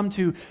not come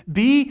to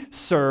be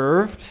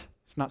served.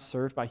 It's not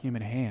served by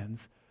human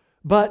hands,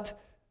 but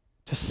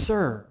to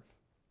serve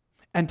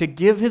and to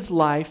give his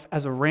life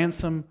as a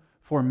ransom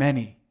for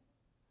many.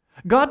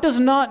 God does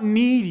not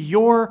need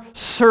your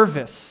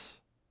service.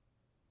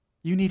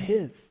 You need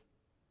his.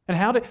 And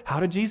how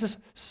did Jesus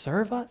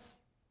serve us?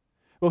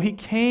 Well, he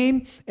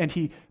came and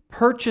he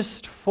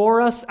purchased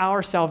for us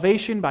our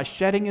salvation by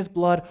shedding his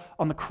blood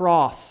on the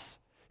cross.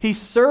 He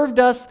served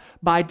us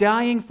by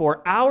dying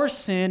for our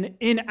sin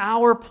in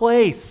our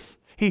place.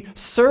 He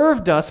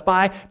served us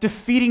by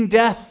defeating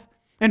death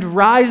and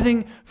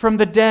rising from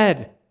the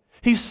dead.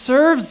 He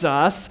serves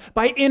us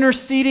by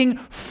interceding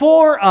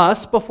for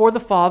us before the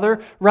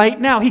Father right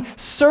now. He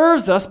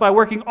serves us by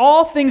working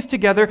all things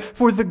together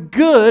for the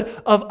good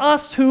of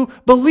us who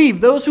believe,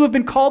 those who have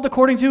been called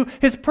according to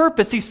his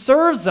purpose. He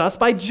serves us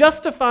by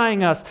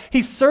justifying us.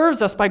 He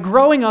serves us by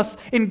growing us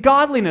in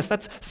godliness.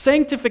 That's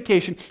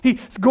sanctification.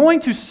 He's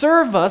going to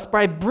serve us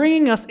by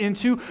bringing us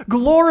into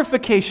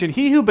glorification.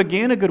 He who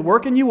began a good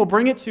work in you will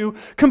bring it to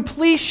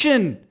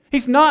completion.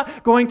 He's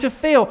not going to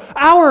fail.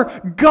 Our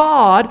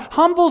God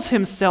humbles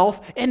himself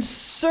and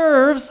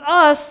serves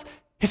us,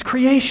 his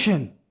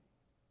creation.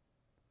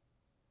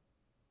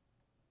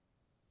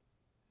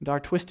 And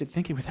our twisted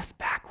thinking, well, that's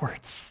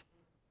backwards.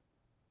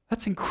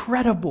 That's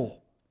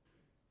incredible.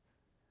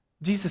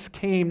 Jesus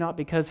came not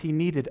because he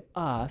needed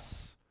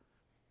us,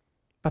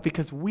 but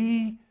because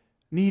we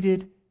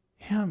needed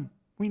him.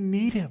 We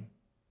need him.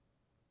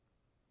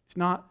 He's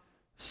not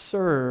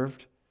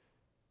served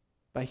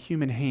by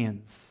human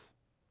hands.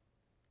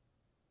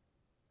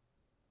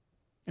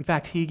 In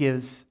fact, he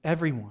gives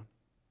everyone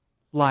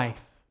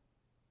life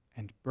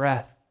and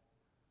breath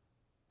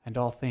and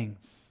all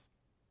things.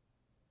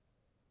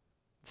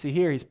 See,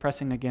 here he's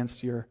pressing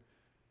against your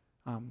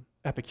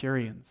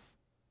Epicureans.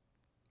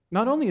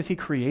 Not only is he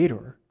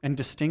creator and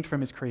distinct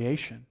from his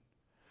creation,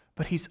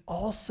 but he's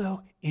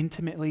also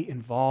intimately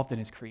involved in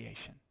his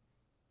creation.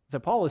 So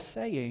Paul is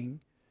saying,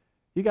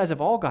 you guys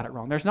have all got it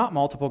wrong. There's not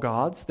multiple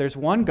gods. There's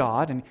one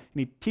God, and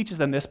he teaches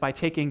them this by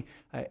taking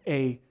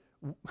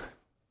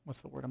what's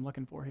the word I'm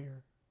looking for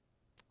here?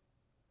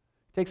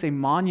 He takes a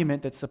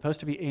monument that's supposed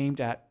to be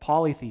aimed at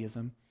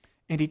polytheism,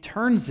 and he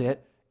turns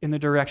it in the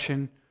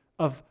direction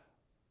of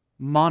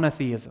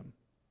monotheism.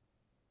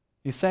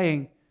 He's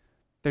saying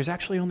there's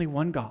actually only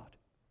one God,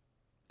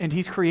 and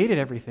he's created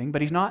everything,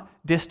 but he's not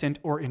distant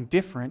or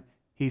indifferent.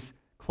 He's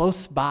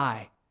close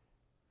by.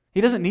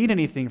 He doesn't need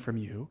anything from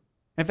you.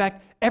 In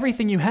fact,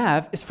 everything you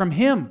have is from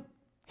him.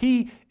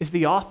 He is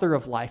the author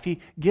of life. He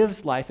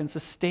gives life and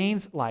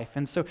sustains life.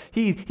 And so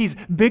he's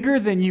bigger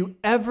than you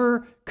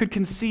ever could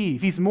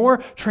conceive. He's more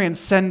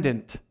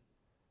transcendent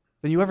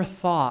than you ever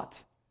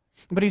thought.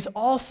 But he's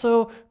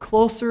also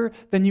closer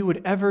than you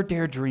would ever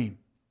dare dream.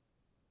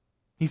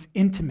 He's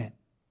intimate.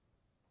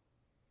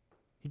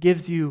 He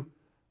gives you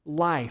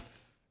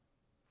life.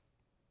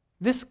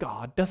 This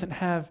God doesn't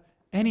have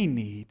any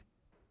need.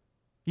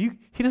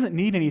 He doesn't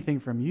need anything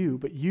from you,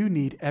 but you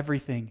need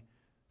everything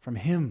from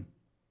him.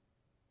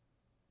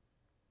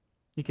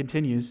 He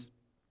continues.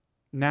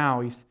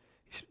 Now, he's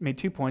made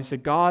 2 points. He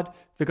said,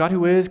 the God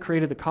who is,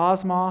 created the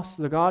cosmos.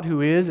 The God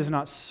who is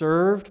not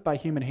served by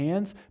human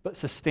hands, but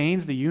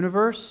sustains the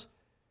universe.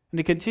 And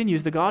he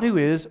continues, the God who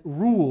is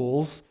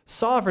rules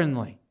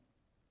sovereignly.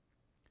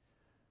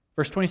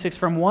 Verse 26,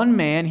 from one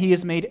man he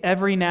has made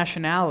every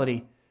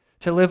nationality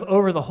to live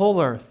over the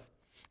whole earth,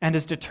 and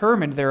has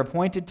determined their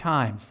appointed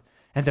times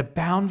and the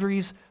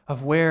boundaries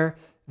of where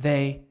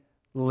they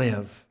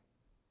live.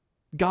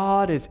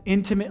 God is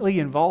intimately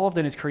involved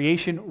in his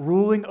creation,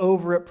 ruling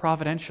over it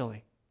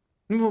providentially.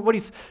 What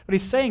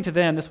he's saying to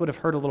them, this would have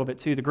hurt a little bit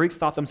too. The Greeks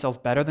thought themselves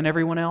better than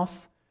everyone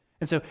else.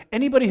 And so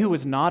anybody who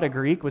was not a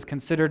Greek was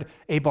considered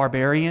a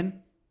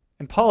barbarian.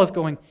 And Paul is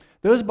going,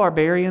 those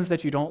barbarians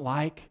that you don't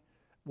like,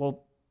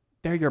 well,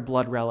 they're your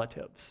blood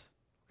relatives.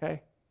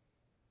 Okay?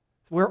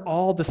 We're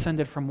all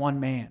descended from one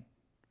man.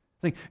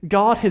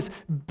 God has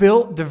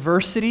built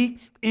diversity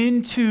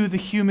into the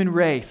human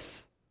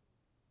race.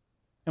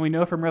 And we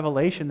know from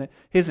Revelation that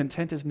his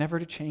intent is never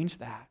to change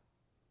that.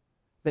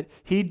 That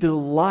he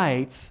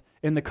delights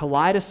in the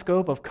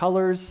kaleidoscope of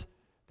colors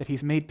that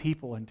he's made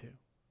people into,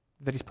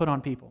 that he's put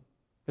on people.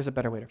 There's a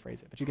better way to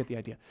phrase it, but you get the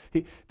idea.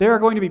 There are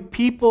going to be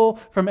people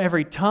from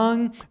every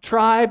tongue,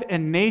 tribe,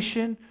 and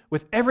nation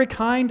with every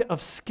kind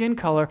of skin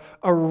color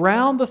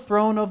around the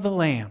throne of the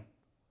Lamb.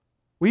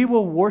 We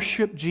will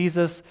worship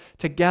Jesus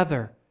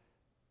together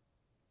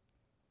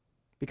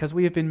because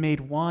we have been made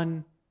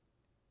one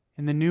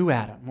in the new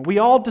Adam. We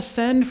all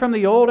descend from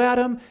the old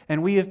Adam,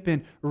 and we have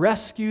been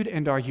rescued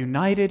and are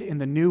united in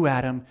the new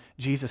Adam,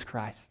 Jesus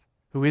Christ,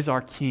 who is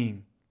our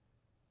King.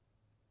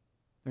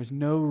 There's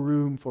no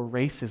room for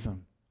racism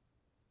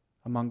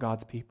among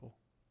God's people.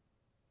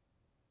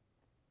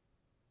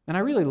 And I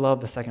really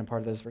love the second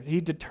part of this verse.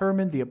 He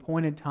determined the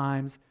appointed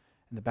times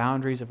and the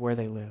boundaries of where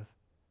they live.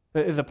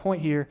 The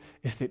point here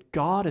is that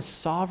God is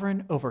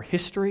sovereign over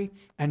history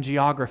and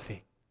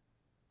geography.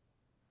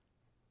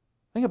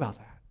 Think about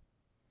that.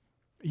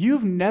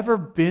 You've never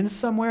been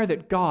somewhere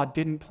that God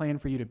didn't plan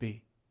for you to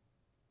be.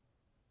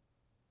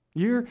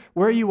 You're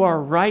where you are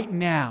right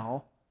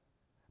now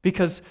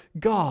because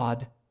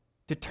God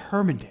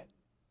determined it.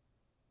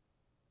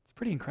 It's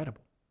pretty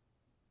incredible.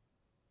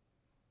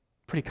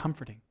 Pretty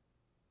comforting.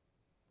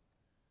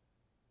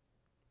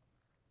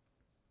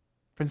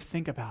 Friends,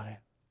 think about it.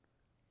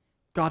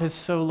 God has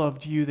so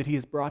loved you that He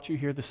has brought you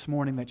here this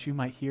morning that you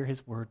might hear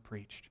His word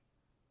preached.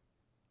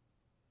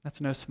 That's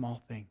no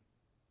small thing.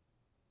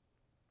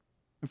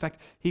 In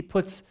fact, He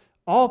puts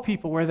all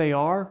people where they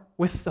are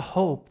with the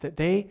hope that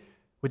they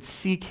would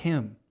seek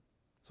Him.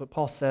 That's what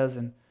Paul says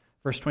in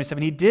verse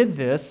 27. He did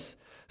this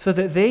so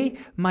that they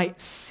might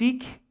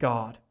seek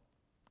God,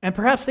 and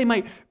perhaps they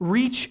might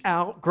reach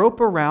out, grope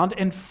around,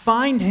 and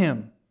find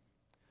Him,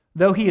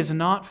 though He is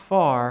not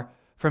far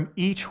from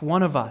each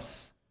one of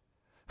us.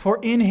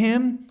 For in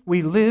Him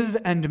we live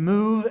and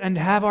move and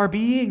have our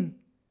being,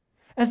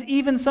 as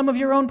even some of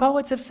your own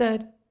poets have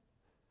said,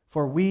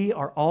 for we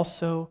are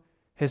also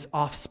His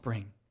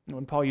offspring. And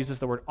when Paul uses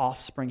the word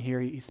offspring here,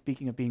 he's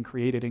speaking of being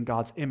created in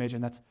God's image,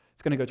 and it's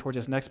going to go towards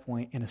his next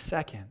point in a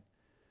second.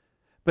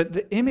 But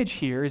the image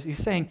here is he's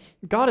saying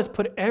God has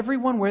put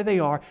everyone where they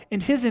are,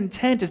 and His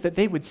intent is that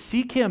they would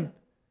seek Him.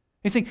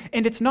 He's saying,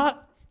 and it's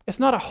not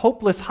a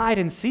hopeless hide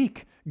and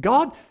seek.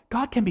 God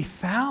can be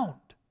found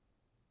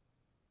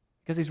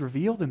because He's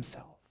revealed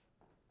Himself.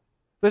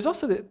 There's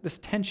also this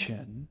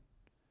tension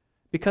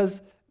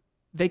because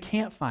they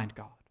can't find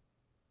God.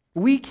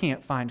 We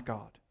can't find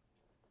God.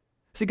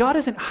 See, God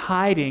isn't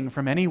hiding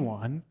from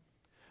anyone,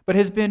 but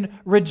has been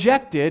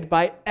rejected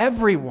by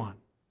everyone.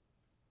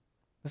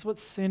 That's what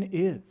sin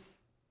is.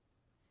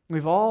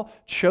 We've all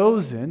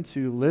chosen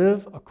to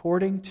live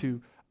according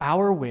to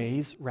our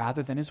ways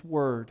rather than His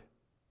word.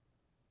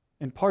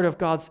 And part of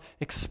God's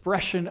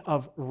expression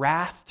of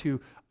wrath to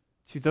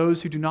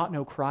those who do not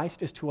know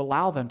Christ is to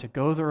allow them to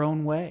go their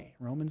own way,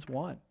 Romans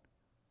 1.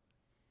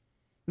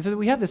 And so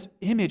we have this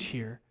image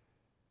here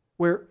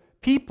where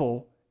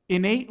people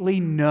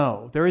innately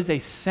know. There is a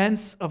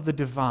sense of the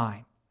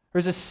divine.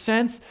 There's a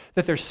sense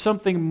that there's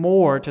something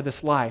more to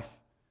this life.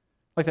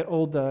 Like that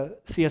old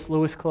C.S.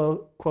 Lewis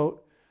quote, who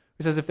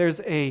says, if there's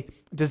a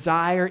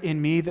desire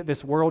in me that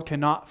this world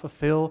cannot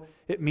fulfill,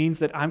 it means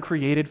that I'm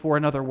created for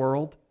another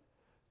world.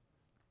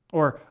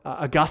 Or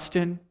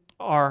Augustine,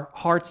 our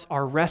hearts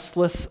are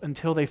restless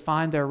until they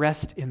find their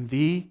rest in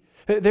Thee.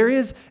 There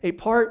is a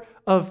part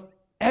of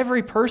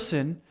every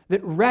person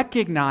that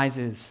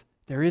recognizes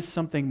there is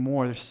something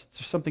more, there's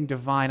something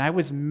divine. I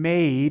was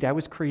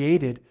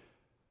created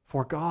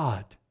for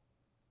God.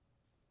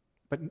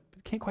 But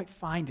can't quite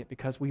find it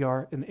because we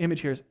are, and the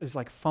image here is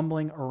like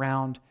fumbling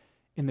around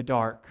in the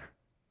dark.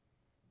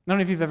 I don't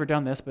know if you've ever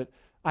done this, but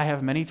I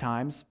have many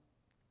times.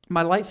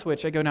 My light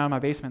switch, I go down in my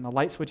basement, and the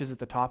light switch is at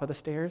the top of the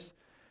stairs.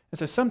 And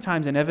so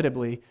sometimes,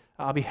 inevitably,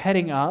 I'll be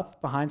heading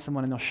up behind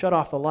someone, and they'll shut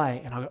off the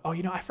light, and I'll go, oh,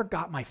 I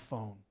forgot my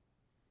phone.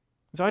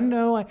 So I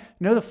know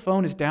the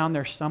phone is down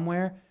there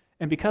somewhere,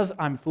 and because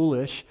I'm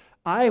foolish,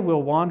 I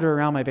will wander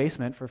around my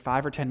basement for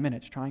 5 or 10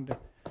 minutes trying to,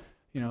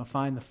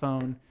 find the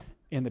phone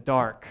in the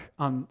dark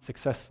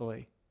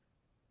unsuccessfully.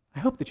 I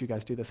hope that you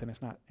guys do this and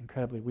it's not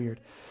incredibly weird.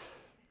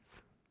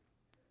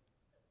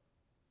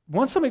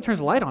 Once somebody turns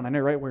the light on, I know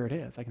right where it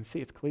is. I can see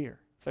it's clear.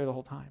 It's there the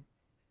whole time.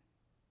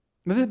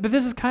 But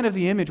this is kind of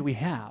the image we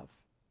have.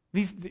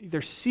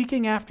 They're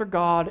seeking after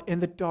God in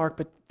the dark,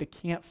 but they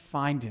can't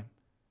find Him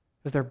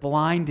because they're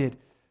blinded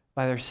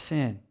by their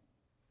sin.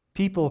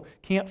 People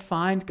can't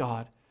find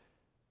God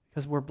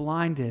because we're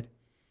blinded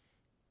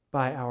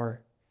by our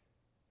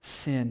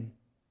sin.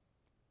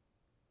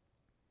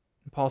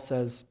 And Paul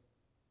says,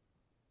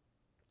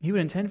 He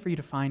would intend for you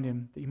to find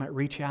Him, that you might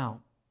reach out.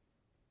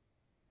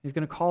 He's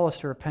going to call us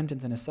to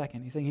repentance in a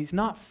second. He's saying He's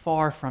not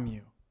far from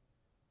you.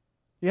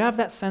 You have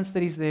that sense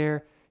that He's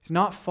there. He's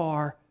not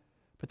far.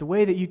 But the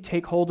way that you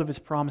take hold of His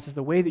promises,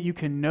 the way that you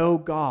can know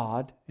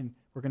God, and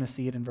we're going to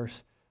see it in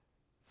verse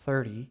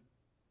 30,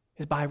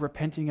 is by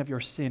repenting of your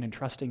sin and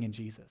trusting in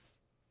Jesus.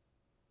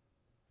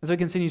 As He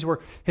continues to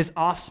work, His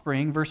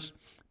offspring, verse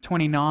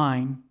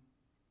 29,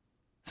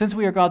 since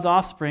we are God's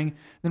offspring,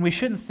 then we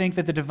shouldn't think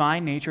that the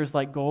divine nature is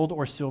like gold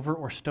or silver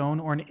or stone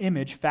or an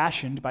image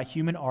fashioned by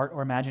human art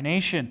or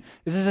imagination.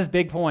 This is his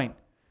big point.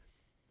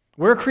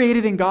 We're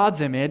created in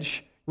God's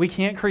image. We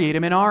can't create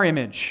Him in our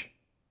image.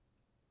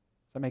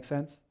 Does that make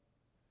sense?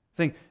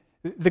 Saying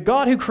the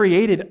God who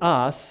created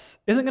us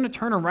isn't going to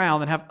turn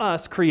around and have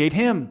us create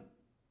Him.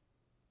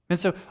 And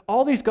so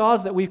all these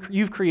gods that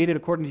you've created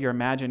according to your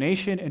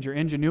imagination and your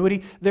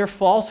ingenuity, they're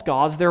false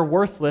gods, they're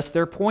worthless,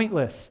 they're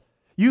pointless.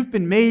 You've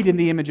been made in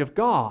the image of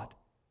God.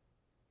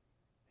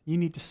 You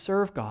need to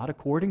serve God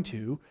according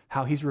to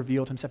how He's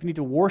revealed Himself. You need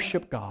to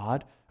worship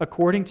God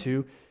according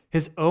to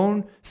His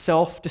own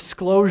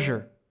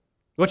self-disclosure,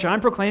 which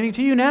I'm proclaiming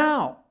to you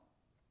now.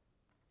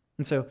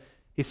 And so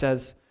he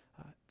says,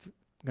 I'm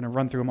going to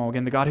run through them all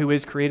again. The God who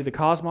is created the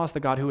cosmos, the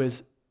God who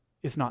is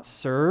not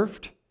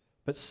served.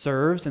 but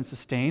serves and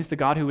sustains. The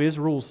God who is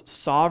rules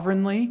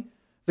sovereignly.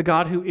 The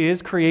God who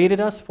is created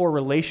us for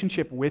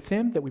relationship with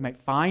Him, that we might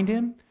find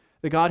Him.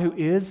 The God who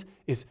is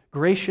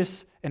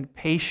gracious and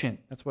patient.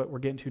 That's what we're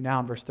getting to now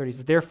in verse 30. It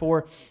says,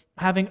 therefore,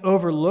 having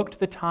overlooked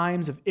the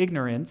times of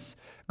ignorance,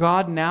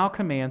 God now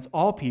commands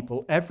all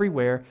people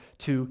everywhere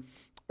to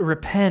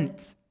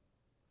repent.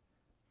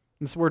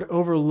 This word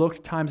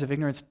overlooked times of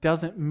ignorance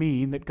doesn't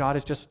mean that God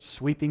is just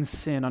sweeping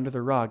sin under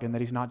the rug and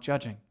that He's not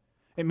judging.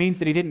 It means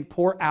that He didn't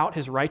pour out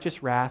His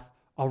righteous wrath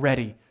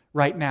already,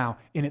 right now,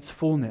 in its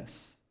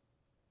fullness.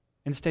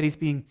 Instead, He's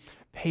being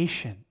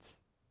patient.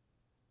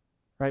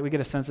 Right? We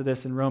get a sense of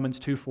this in Romans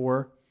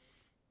 2:3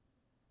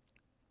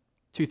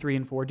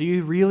 and 4. Do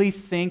you really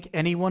think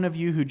any one of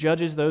you who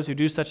judges those who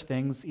do such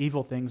things,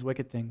 evil things,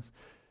 wicked things,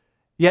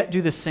 yet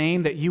do the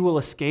same, that you will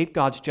escape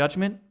God's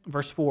judgment?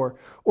 Verse 4.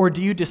 Or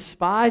do you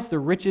despise the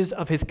riches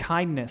of His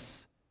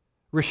kindness,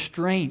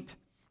 restraint,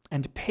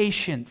 and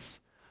patience,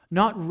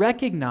 not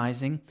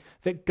recognizing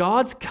that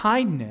God's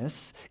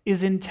kindness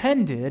is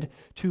intended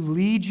to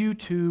lead you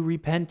to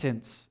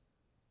repentance?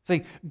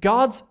 Saying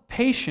God's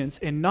patience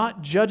in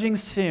not judging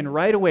sin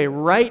right away,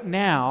 right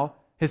now,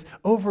 His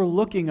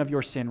overlooking of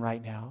your sin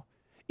right now,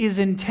 is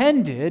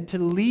intended to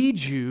lead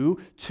you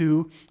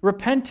to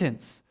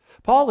repentance.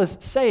 Paul is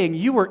saying,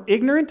 you were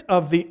ignorant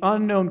of the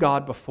unknown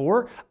God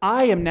before.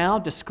 I am now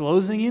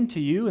disclosing Him to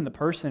you in the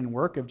person and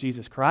work of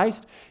Jesus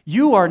Christ.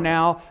 You are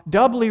now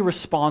doubly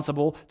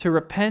responsible to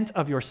repent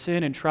of your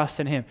sin and trust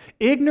in Him.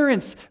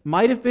 Ignorance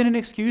might have been an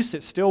excuse.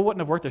 It still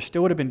wouldn't have worked. There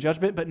still would have been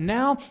judgment. But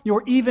now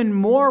you're even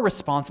more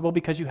responsible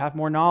because you have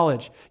more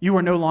knowledge. You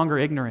are no longer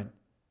ignorant.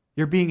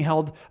 You're being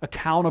held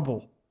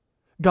accountable.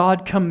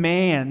 God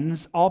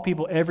commands all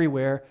people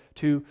everywhere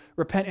to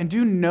repent. And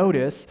do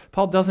notice,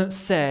 Paul doesn't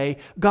say,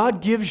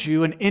 God gives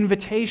you an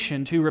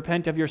invitation to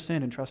repent of your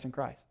sin and trust in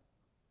Christ.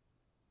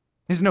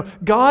 He says, no,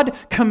 God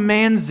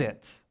commands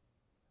it.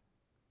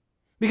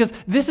 Because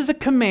this is a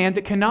command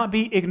that cannot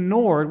be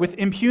ignored with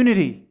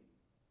impunity.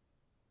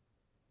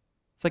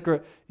 It's like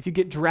if you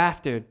get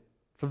drafted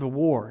for the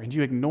war and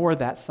you ignore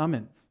that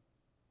summons,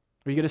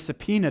 or you get a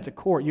subpoena to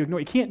court, you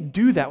can't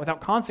do that without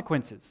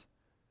consequences.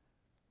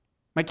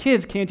 My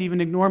kids can't even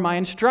ignore my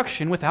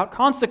instruction without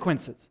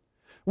consequences.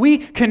 We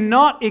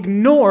cannot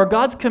ignore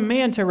God's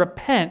command to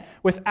repent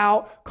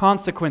without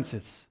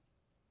consequences.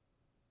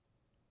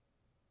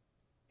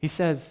 He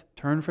says,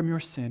 turn from your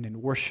sin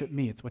and worship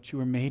me. It's what you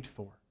were made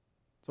for.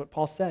 That's what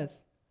Paul says.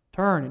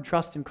 Turn and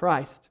trust in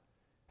Christ.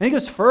 And he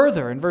goes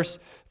further in verse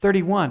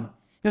 31.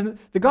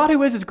 The God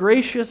who is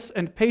gracious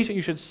and patient.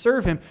 You should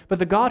serve Him. But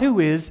the God who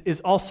is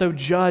also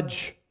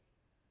judge.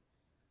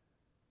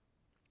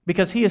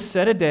 Because He has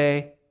set a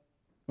day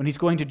when He's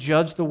going to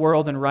judge the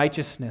world in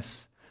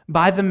righteousness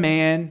by the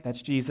man,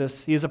 that's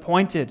Jesus, He is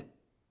appointed.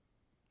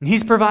 And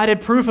He's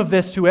provided proof of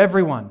this to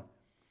everyone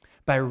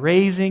by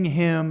raising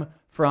Him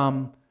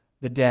from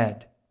the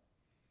dead.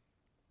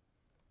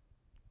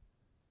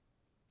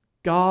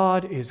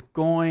 God is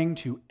going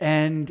to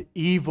end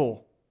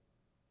evil.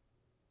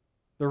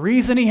 The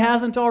reason He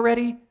hasn't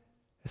already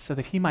is so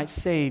that He might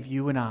save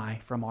you and I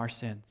from our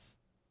sins.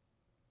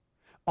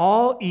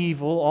 All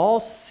evil, all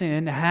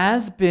sin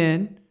has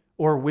been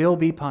or will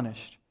be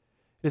punished.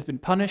 It has been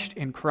punished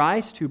in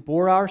Christ who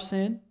bore our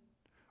sin,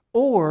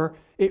 or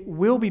it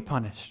will be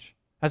punished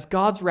as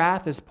God's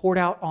wrath is poured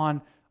out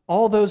on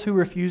all those who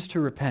refuse to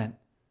repent.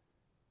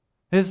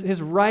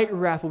 His right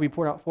wrath will be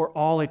poured out for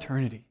all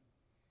eternity.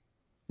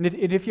 And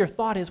if your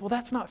thought is, well,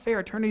 that's not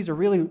fair, eternity is a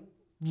really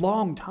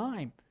long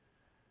time,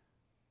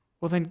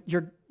 well, then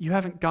you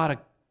haven't got a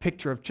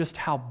picture of just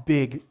how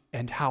big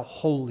and how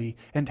holy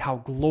and how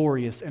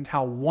glorious and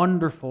how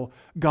wonderful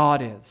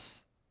God is.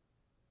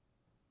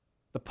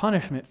 The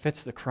punishment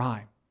fits the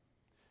crime.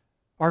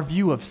 Our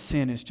view of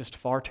sin is just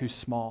far too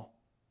small.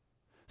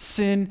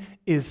 Sin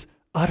is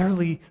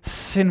utterly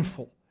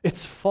sinful.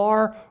 It's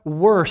far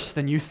worse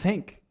than you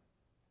think.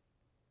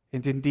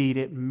 And indeed,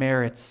 it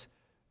merits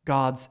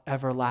God's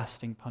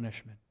everlasting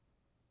punishment.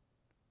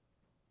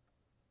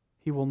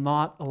 He will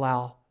not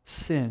allow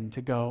sin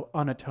to go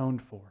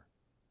unatoned for.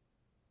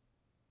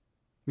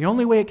 The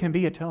only way it can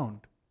be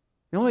atoned,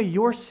 the only way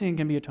your sin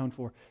can be atoned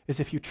for, is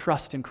if you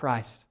trust in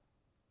Christ,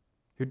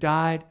 who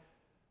died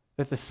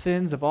that the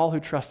sins of all who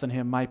trust in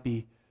Him might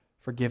be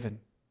forgiven,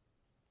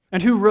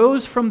 and who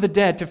rose from the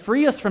dead to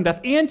free us from death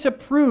and to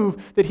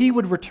prove that He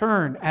would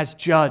return as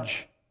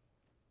judge.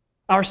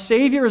 Our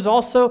Savior is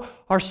also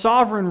our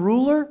sovereign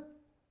ruler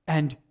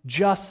and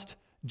just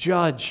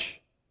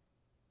judge.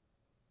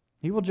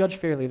 He will judge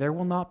fairly. There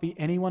will not be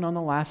anyone on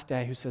the last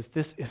day who says,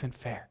 this isn't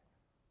fair.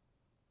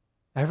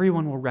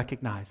 Everyone will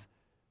recognize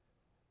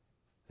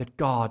that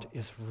God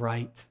is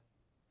right.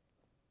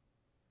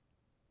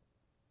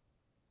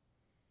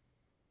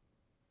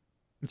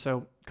 And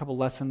so, a couple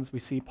lessons. We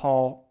see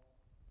Paul,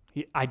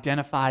 he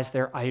identifies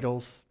their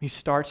idols. He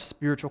starts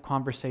spiritual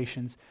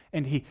conversations,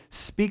 and he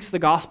speaks the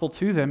gospel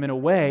to them in a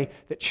way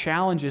that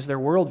challenges their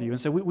worldview. And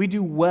so we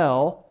do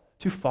well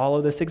to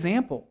follow this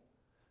example,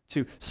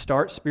 to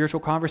start spiritual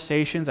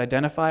conversations,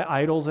 identify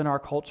idols in our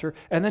culture,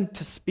 and then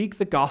to speak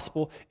the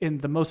gospel in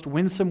the most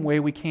winsome way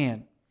we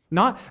can.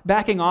 Not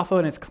backing off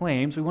on its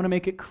claims. We want to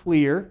make it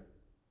clear,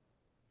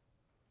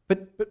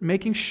 but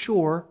making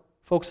sure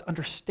folks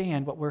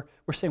understand what we're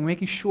saying,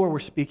 making sure we're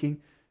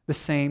speaking the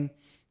same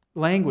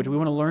language. We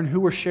want to learn who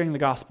we're sharing the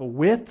gospel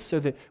with so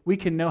that we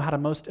can know how to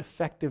most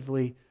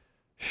effectively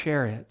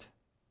share it.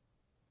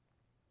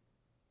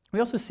 We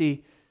also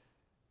see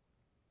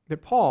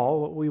that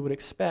Paul, what we would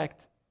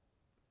expect,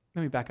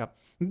 let me back up.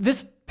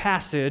 This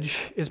passage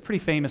is a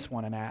pretty famous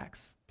one in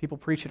Acts. People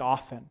preach it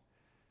often.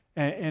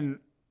 And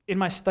in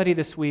my study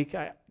this week,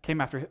 I came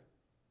after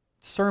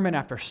sermon,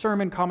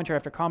 commentary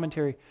after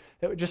commentary,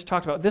 that just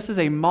talked about this is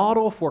a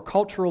model for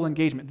cultural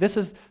engagement. This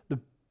is the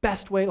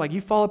best way, like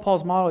you follow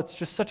Paul's model, it's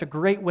just such a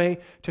great way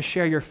to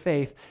share your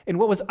faith. And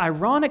what was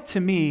ironic to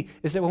me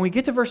is that when we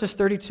get to verses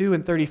 32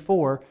 and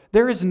 34,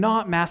 there is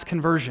not mass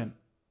conversion.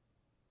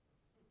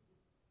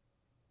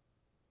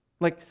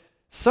 Like,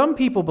 some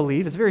people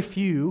believe, it's very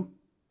few,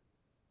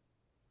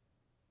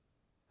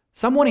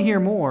 some want to hear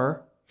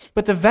more,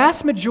 but the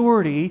vast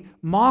majority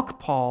mock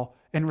Paul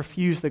and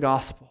refuse the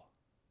gospel.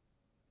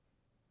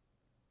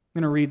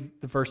 I'm going to read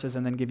the verses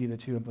and then give you the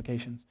two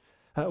implications.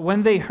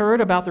 When they heard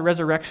about the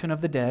resurrection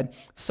of the dead,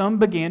 some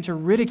began to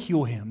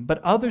ridicule him,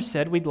 but others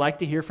said, "We'd like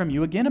to hear from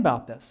you again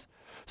about this."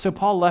 So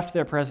Paul left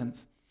their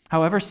presence.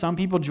 However, some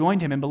people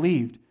joined him and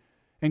believed,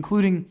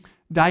 including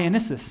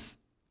Dionysius,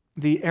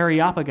 the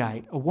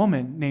Areopagite, a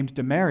woman named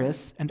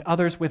Damaris, and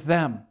others with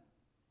them.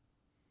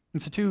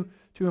 And so two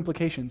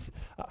implications.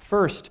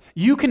 First,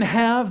 you can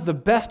have the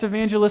best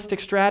evangelistic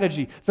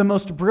strategy, the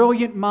most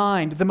brilliant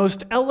mind, the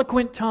most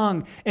eloquent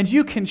tongue, and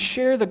you can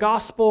share the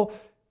gospel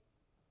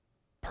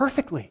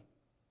perfectly.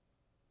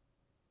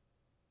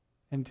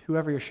 And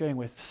whoever you're sharing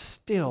with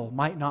still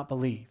might not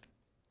believe.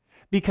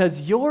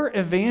 Because your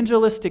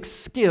evangelistic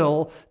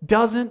skill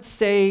doesn't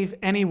save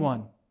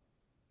anyone.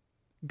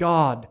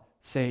 God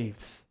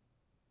saves,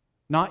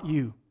 not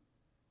you.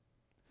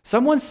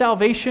 Someone's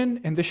salvation,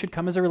 and this should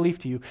come as a relief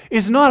to you,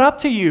 is not up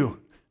to you.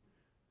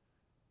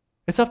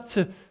 It's up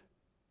to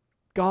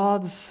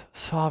God's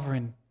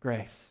sovereign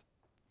grace.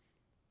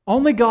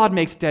 Only God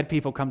makes dead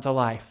people come to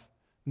life,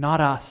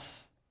 not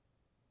us.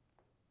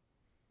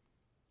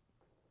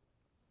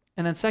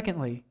 And then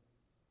secondly,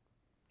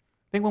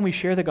 I think when we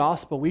share the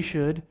gospel, we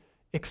should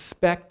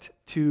expect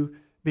to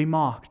be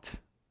mocked.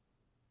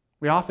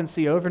 We often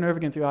see over and over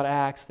again throughout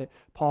Acts that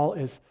Paul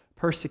is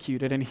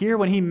persecuted. And here,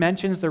 when he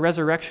mentions the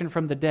resurrection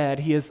from the dead,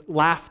 he is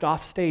laughed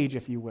off stage,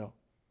 if you will.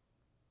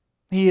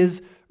 He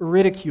is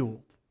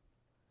ridiculed.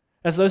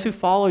 As those who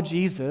follow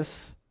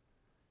Jesus,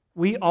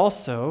 we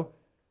also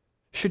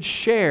should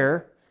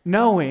share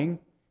knowing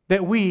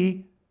that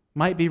we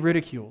might be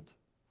ridiculed.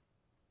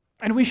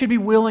 And we should be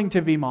willing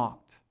to be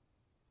mocked,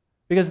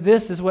 because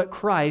this is what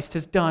Christ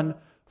has done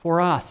for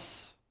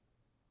us.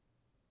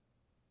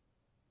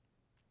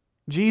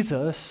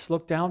 Jesus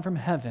looked down from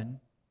heaven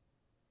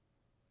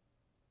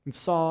and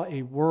saw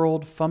a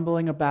world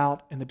fumbling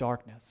about in the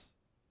darkness,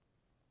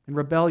 in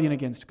rebellion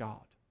against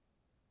God.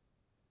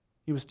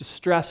 He was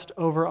distressed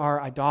over our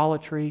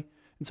idolatry,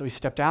 and so he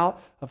stepped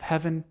out of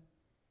heaven.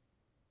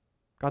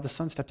 God the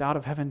Son stepped out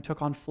of heaven,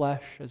 took on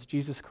flesh as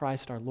Jesus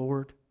Christ our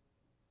Lord,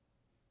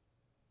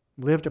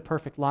 lived a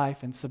perfect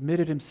life, and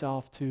submitted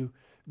himself to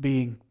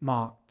being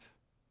mocked.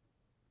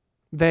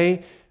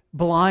 They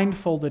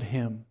blindfolded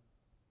him.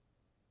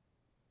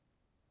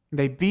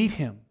 They beat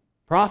him,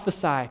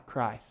 prophesy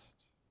Christ,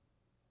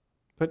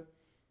 put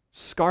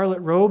scarlet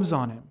robes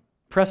on him,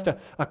 pressed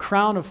a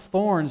crown of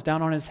thorns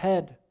down on his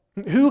head.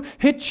 Who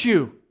hit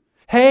you?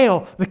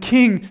 Hail, the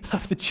King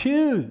of the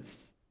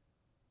Jews.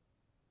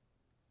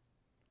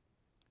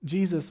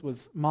 Jesus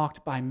was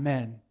mocked by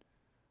men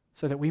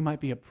so that we might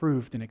be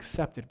approved and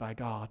accepted by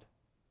God.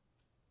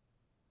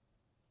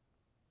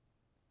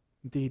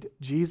 Indeed,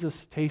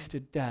 Jesus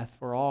tasted death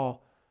for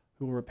all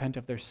who will repent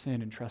of their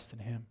sin and trust in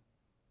him.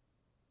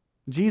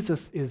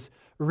 Jesus is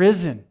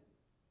risen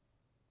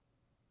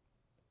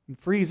and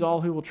frees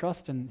all who will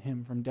trust in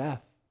him from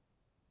death.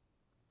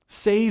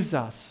 Saves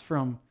us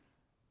from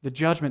the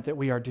judgment that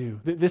we are due.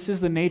 This is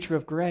the nature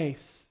of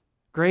grace.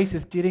 Grace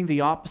is getting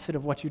the opposite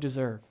of what you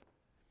deserve.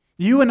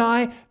 You and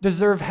I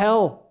deserve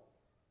hell.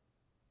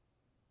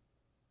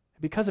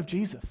 Because of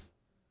Jesus,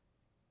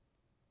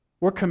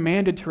 we're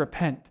commanded to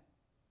repent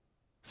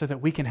so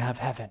that we can have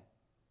heaven.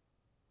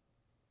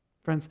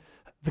 Friends,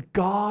 the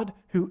God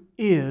who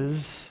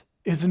is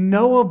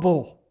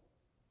knowable.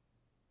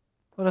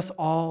 Let us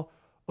all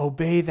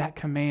obey that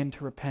command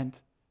to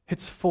repent.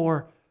 It's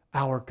for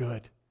our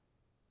good,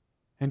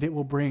 and it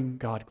will bring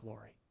God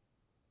glory.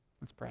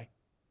 Let's pray.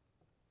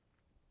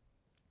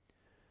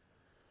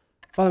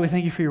 Father, we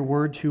thank you for your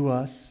word to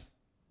us.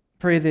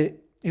 Pray that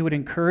it would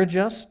encourage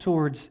us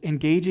towards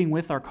engaging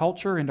with our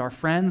culture and our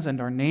friends and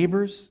our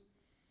neighbors,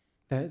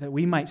 that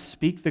we might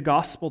speak the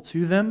gospel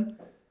to them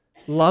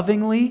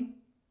lovingly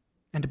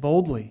and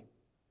boldly,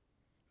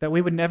 that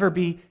we would never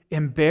be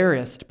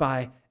embarrassed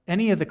by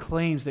any of the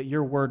claims that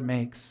your word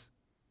makes.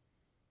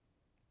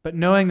 but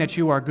knowing that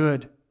you are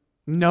good,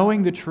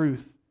 knowing the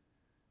truth,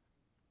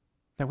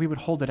 that we would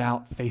hold it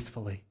out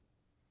faithfully.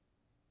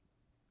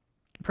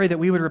 Pray that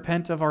we would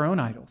repent of our own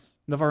idols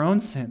and of our own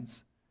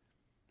sins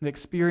and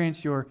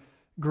experience your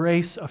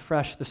grace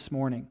afresh this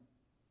morning.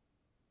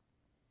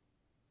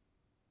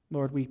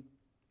 Lord, we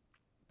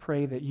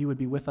pray that you would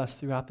be with us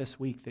throughout this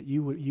week, that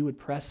you would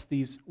press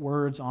these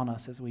words on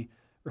us as we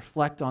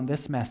reflect on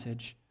this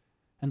message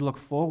and look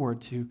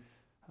forward to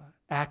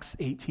Acts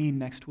 18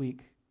 next week.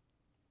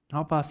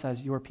 Help us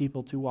as your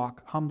people to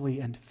walk humbly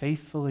and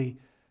faithfully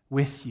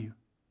with you.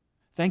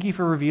 Thank you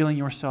for revealing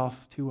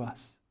yourself to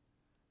us,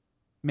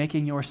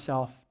 making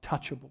yourself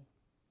touchable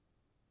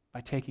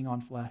by taking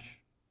on flesh.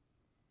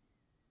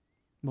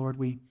 Lord,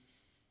 we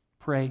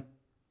pray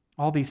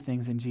all these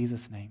things in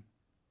Jesus' name.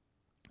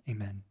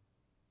 Amen.